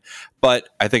fine. But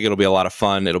I think it'll be a lot of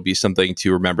fun. It'll be something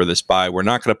to remember this by. We're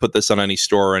not going to put this on any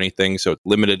store or anything, so it's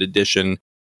limited edition,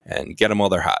 and get them while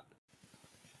they're hot.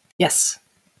 Yes.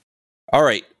 All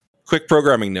right. Quick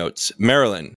programming notes.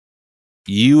 Marilyn,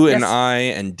 you and Yes. I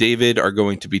and David are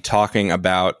going to be talking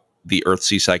about the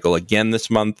Earthsea cycle again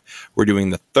this month. We're doing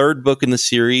the third book in the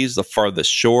series, The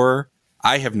Farthest Shore.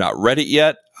 I have not read it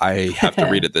yet. I have to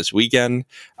read it this weekend.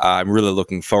 I'm really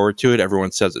looking forward to it.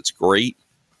 Everyone says it's great.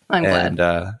 I'm glad.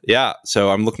 And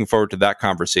so I'm looking forward to that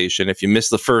conversation. If you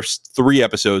missed the first 3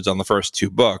 episodes on the first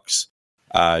 2 books,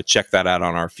 check that out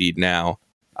on our feed now.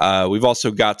 We've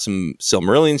also got some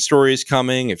Silmarillion stories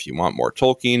coming. If you want more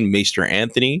Tolkien, Maester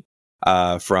Anthony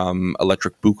from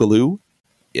Electric Boogaloo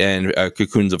and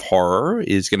Cocoons of Horror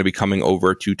is going to be coming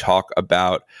over to talk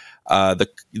about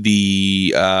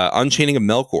the Unchaining of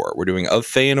Melkor. We're doing Of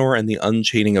Feanor and the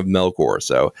Unchaining of Melkor.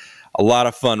 So a lot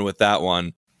of fun with that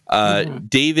one.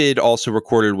 David also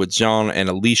recorded with John and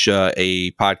Alicia a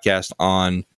podcast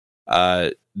on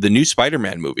the new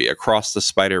Spider-Man movie, Across the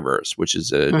Spider-Verse, which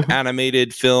is an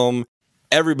animated film.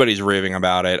 Everybody's raving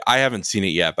about it. I haven't seen it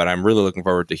yet, but I'm really looking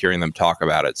forward to hearing them talk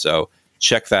about it. So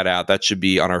check that out. That should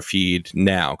be on our feed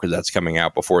now because that's coming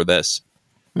out before this.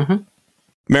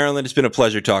 Marilyn, it's been a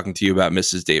pleasure talking to you about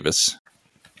Mrs. Davis.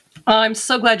 I'm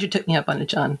so glad you took me up on it,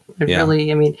 John.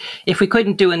 Really, I mean, if we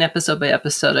couldn't do an episode by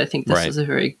episode, I think this was a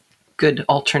very good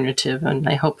alternative, and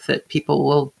I hope that people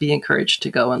will be encouraged to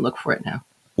go and look for it now.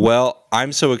 Well,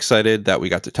 I'm so excited that we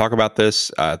got to talk about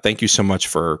this. Thank you so much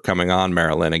for coming on,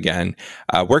 Marilyn, again.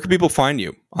 Where can people find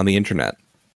you on the internet?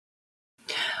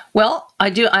 Well, I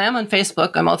am on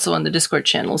Facebook. I'm also on the Discord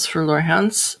channels for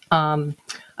Lorehounds.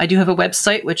 I do have a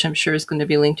website, which I'm sure is going to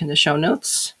be linked in the show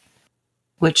notes,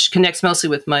 which connects mostly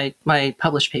with my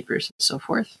published papers and so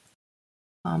forth.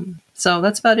 So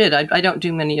that's about it. I don't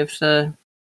do many of the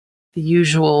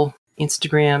usual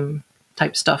Instagram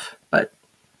type stuff, but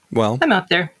I'm out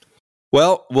there.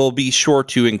 Well, we'll be sure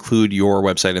to include your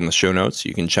website in the show notes.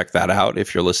 You can check that out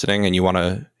if you're listening and you want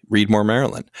to read more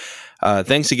Marilyn.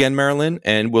 Thanks again, Marilyn,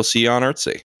 and we'll see you on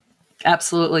Earthsea.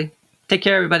 Absolutely. Take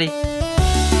care, everybody.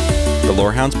 The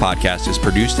Lorehounds podcast is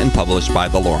produced and published by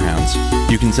The Lorehounds.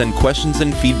 You can send questions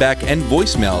and feedback and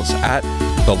voicemails at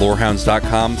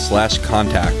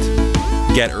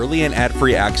thelorehounds.com/contact. Get early and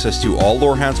ad-free access to all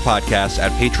Lorehounds podcasts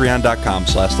at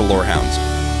patreon.com/thelorehounds.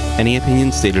 Any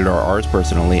opinions stated are ours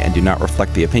personally and do not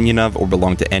reflect the opinion of or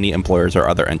belong to any employers or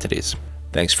other entities.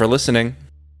 Thanks for listening.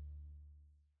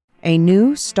 A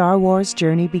new Star Wars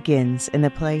journey begins in the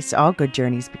place all good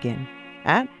journeys begin.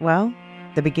 At, well,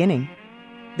 the beginning.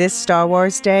 This Star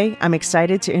Wars Day, I'm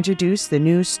excited to introduce the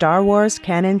new Star Wars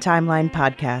Canon Timeline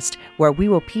podcast, where we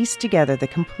will piece together the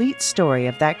complete story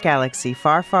of that galaxy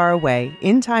far, far away,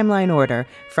 in timeline order,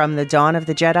 from the dawn of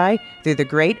the Jedi through the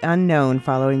great unknown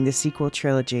following the sequel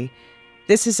trilogy.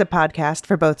 This is a podcast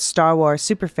for both Star Wars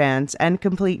superfans and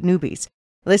complete newbies.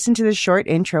 Listen to the short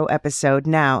intro episode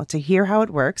now to hear how it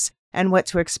works and what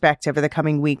to expect over the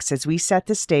coming weeks as we set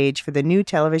the stage for the new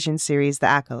television series The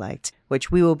Acolyte, which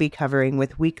we will be covering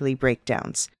with weekly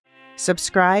breakdowns.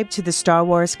 Subscribe to the Star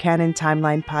Wars Canon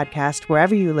Timeline podcast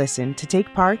wherever you listen to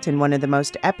take part in one of the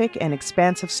most epic and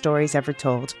expansive stories ever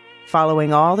told,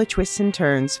 following all the twists and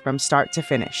turns from start to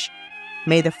finish.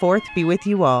 May the 4th be with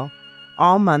you all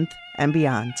month and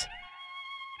beyond.